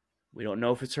 We don't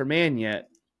know if it's her man yet,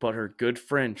 but her good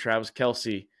friend Travis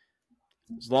Kelce.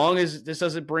 As long as this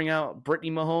doesn't bring out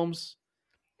Brittany Mahomes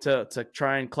to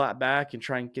try and clap back and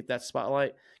try and get that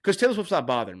spotlight, because Taylor Swift's not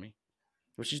bothering me.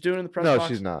 What she's doing in the press No, box,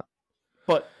 she's not.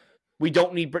 but we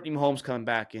don't need Brittany Mahomes coming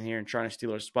back in here and trying to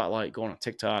steal her spotlight, going on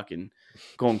TikTok and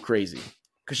going crazy.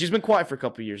 Because she's been quiet for a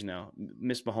couple of years now.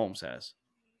 Miss Mahomes has.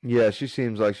 Yeah, she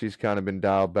seems like she's kind of been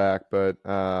dialed back, but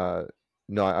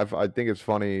no, I think it's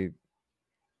funny.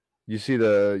 You see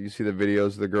the videos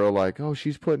of the girl like, oh,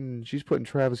 she's putting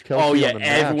Travis Kelce Oh yeah, on the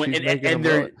map. everyone She's making him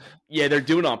they're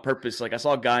doing it on purpose. Like I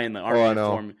saw a guy in the army I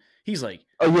know. uniform. He's like,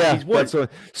 Oh yeah, he's what?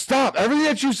 Stop everything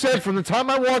that you said from the time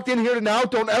I walked in here to now.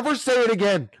 Don't ever say it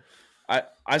again.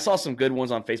 I saw some good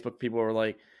ones on Facebook. People were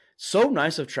like, so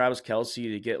nice of Travis Kelce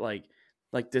to get like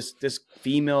this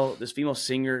female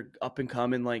singer up and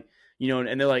coming, like,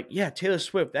 and they're like, yeah, Taylor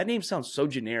Swift. That name sounds so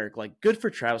generic. Like, good for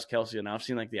Travis Kelce. And I've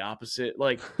seen like the opposite.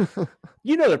 Like,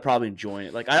 they're probably enjoying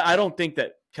it. Like, I don't think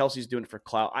that Kelsey's doing it for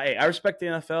clout. I respect the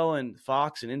NFL and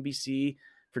Fox and NBC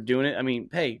for doing it. I mean,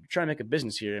 hey, you're trying to make a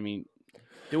business here. I mean,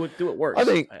 do it works.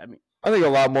 I think a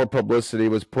lot more publicity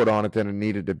was put on it than it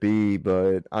needed to be,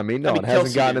 but it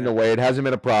hasn't gotten in the way. It hasn't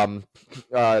been a problem.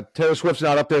 Taylor Swift's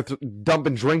not up there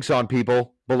dumping drinks on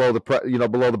people below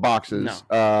the boxes.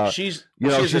 No. She's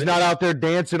not out there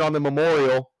dancing on the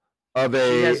memorial of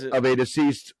a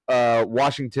deceased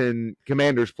Washington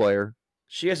Commanders player.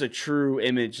 She has a true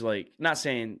image, like, not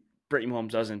saying Brittany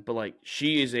Mahomes doesn't, but like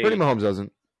Brittany Mahomes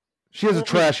doesn't. She has a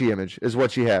trashy image, is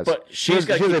what she has. But she has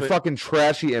a fucking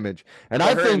trashy image. And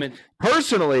I think,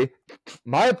 personally,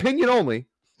 my opinion only,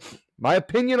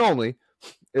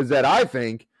 is that I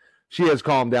think she has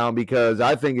calmed down because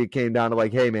I think it came down to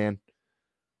like, hey, man,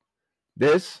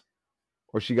 this,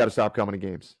 or she got to stop coming to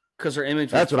games. Because her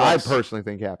image That's what I personally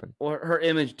think happened. Well, her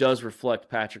image does reflect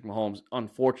Patrick Mahomes.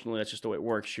 Unfortunately, that's just the way it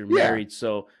works. You're married,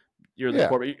 so you're the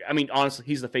corporate. I mean, honestly,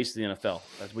 he's the face of the NFL.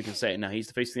 As we can say it now. He's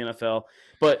the face of the NFL.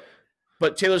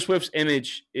 But Taylor Swift's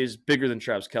image is bigger than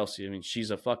Travis Kelce. I mean,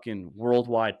 she's a fucking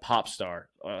worldwide pop star.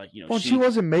 Well, she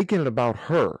wasn't making it about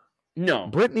her. No.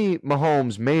 Brittany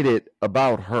Mahomes made it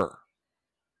about her.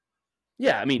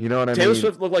 Yeah, I mean, you know what I mean? Taylor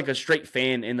Swift looked like a straight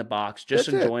fan in the box, just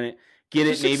enjoying it. Get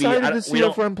just it? Maybe excited to see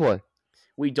her friend play.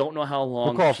 We don't know how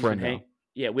long we'll call friend now.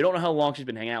 Yeah, we don't know how long she's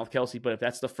been hanging out with Kelsey, but if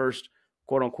that's the first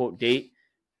quote unquote date,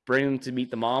 bring them to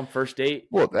meet the mom. First date.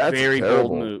 Well, that's very terrible.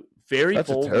 bold move. Very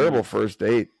That's bold. a terrible move. first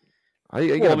date. I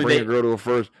Well, gotta I mean, bring a girl to a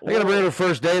first. I gotta bring her to a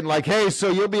first date and like, hey, so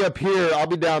you'll be up here. I'll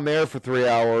be down there for 3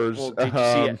 hours. Well, did you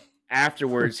see it?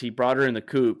 Afterwards, he brought her in the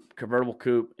coupe, convertible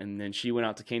coupe, and then she went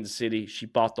out to Kansas City. She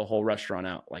bought the whole restaurant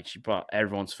out. Like, she bought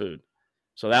everyone's food.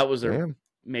 So that was their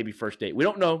maybe first date. We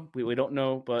don't know. We don't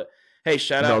know, but hey,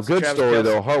 shout out to good Travis story Kelce.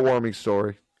 though. Heartwarming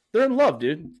story. They're in love,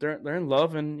 dude. They're in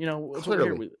love, and you know, it's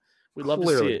Clearly. we love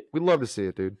to see it. We love to see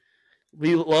it, dude.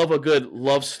 We love a good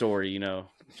love story, you know,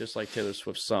 just like Taylor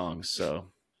Swift's songs. So,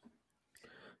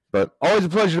 but always a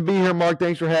pleasure to be here, Mark.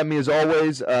 Thanks for having me as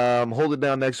always. Hold it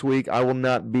down next week. I will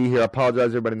not be here. I apologize,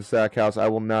 everybody in the Sack House. I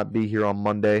will not be here on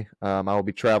Monday. I will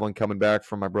be traveling, coming back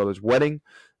from my brother's wedding.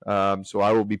 So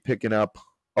I will be picking up.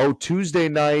 Tuesday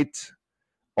night.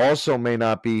 Also may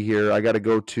not be here. I got to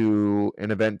go to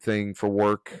an event thing for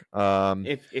work.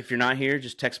 If you're not here,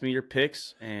 just text me your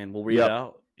picks and we'll read it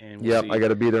out. And I got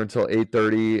to be there until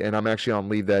 8:30, and I'm actually on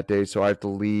leave that day, so I have to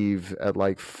leave at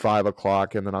like 5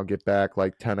 o'clock, and then I'll get back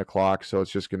like 10 o'clock. So it's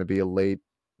just going to be a late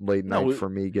night for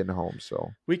me getting home.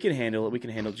 So we can handle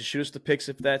it. Just shoot us the picks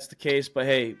if that's the case. But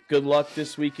hey, good luck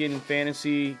this weekend in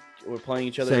fantasy. We're playing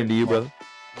each other. Same to you, brother.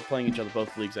 We're playing each other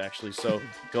both leagues, actually. So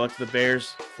go out to the Bears.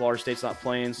 Florida State's not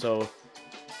playing, so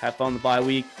have fun the bye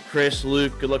week. Chris,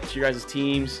 Luke, good luck to your guys'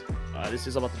 teams. This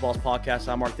is All About the Balls podcast.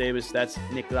 I'm Mark Davis. That's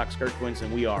Nick Skirkwins,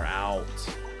 and we are out.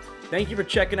 Thank you for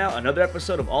checking out another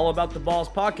episode of All About the Balls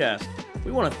podcast.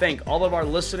 We want to thank all of our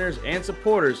listeners and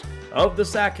supporters of the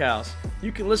Sack House.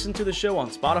 You can listen to the show on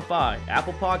Spotify,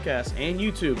 Apple Podcasts, and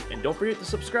YouTube. And don't forget to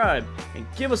subscribe and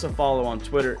give us a follow on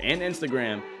Twitter and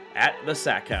Instagram @the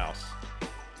Sack House.